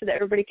line so that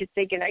everybody can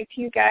say goodnight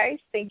to you guys.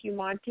 Thank you,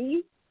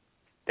 Monty.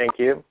 Thank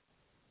you.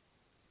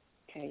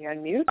 Okay, you're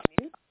on mute.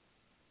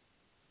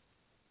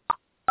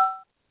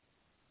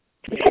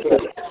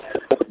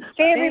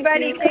 Hey,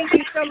 everybody. Thank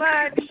you so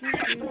much.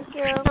 Thank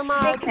you so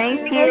much.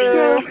 Thank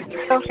you.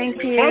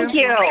 Thank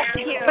you.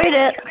 Read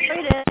it.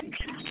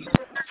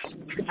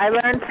 I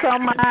learned so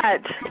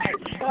much.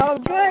 Oh,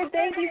 good.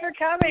 Thank you for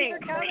coming.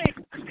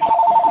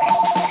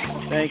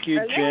 Thank you,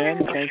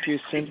 Jen. Thank you,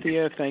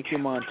 Cynthia. Thank you,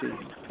 Monty.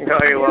 Oh,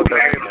 you're welcome.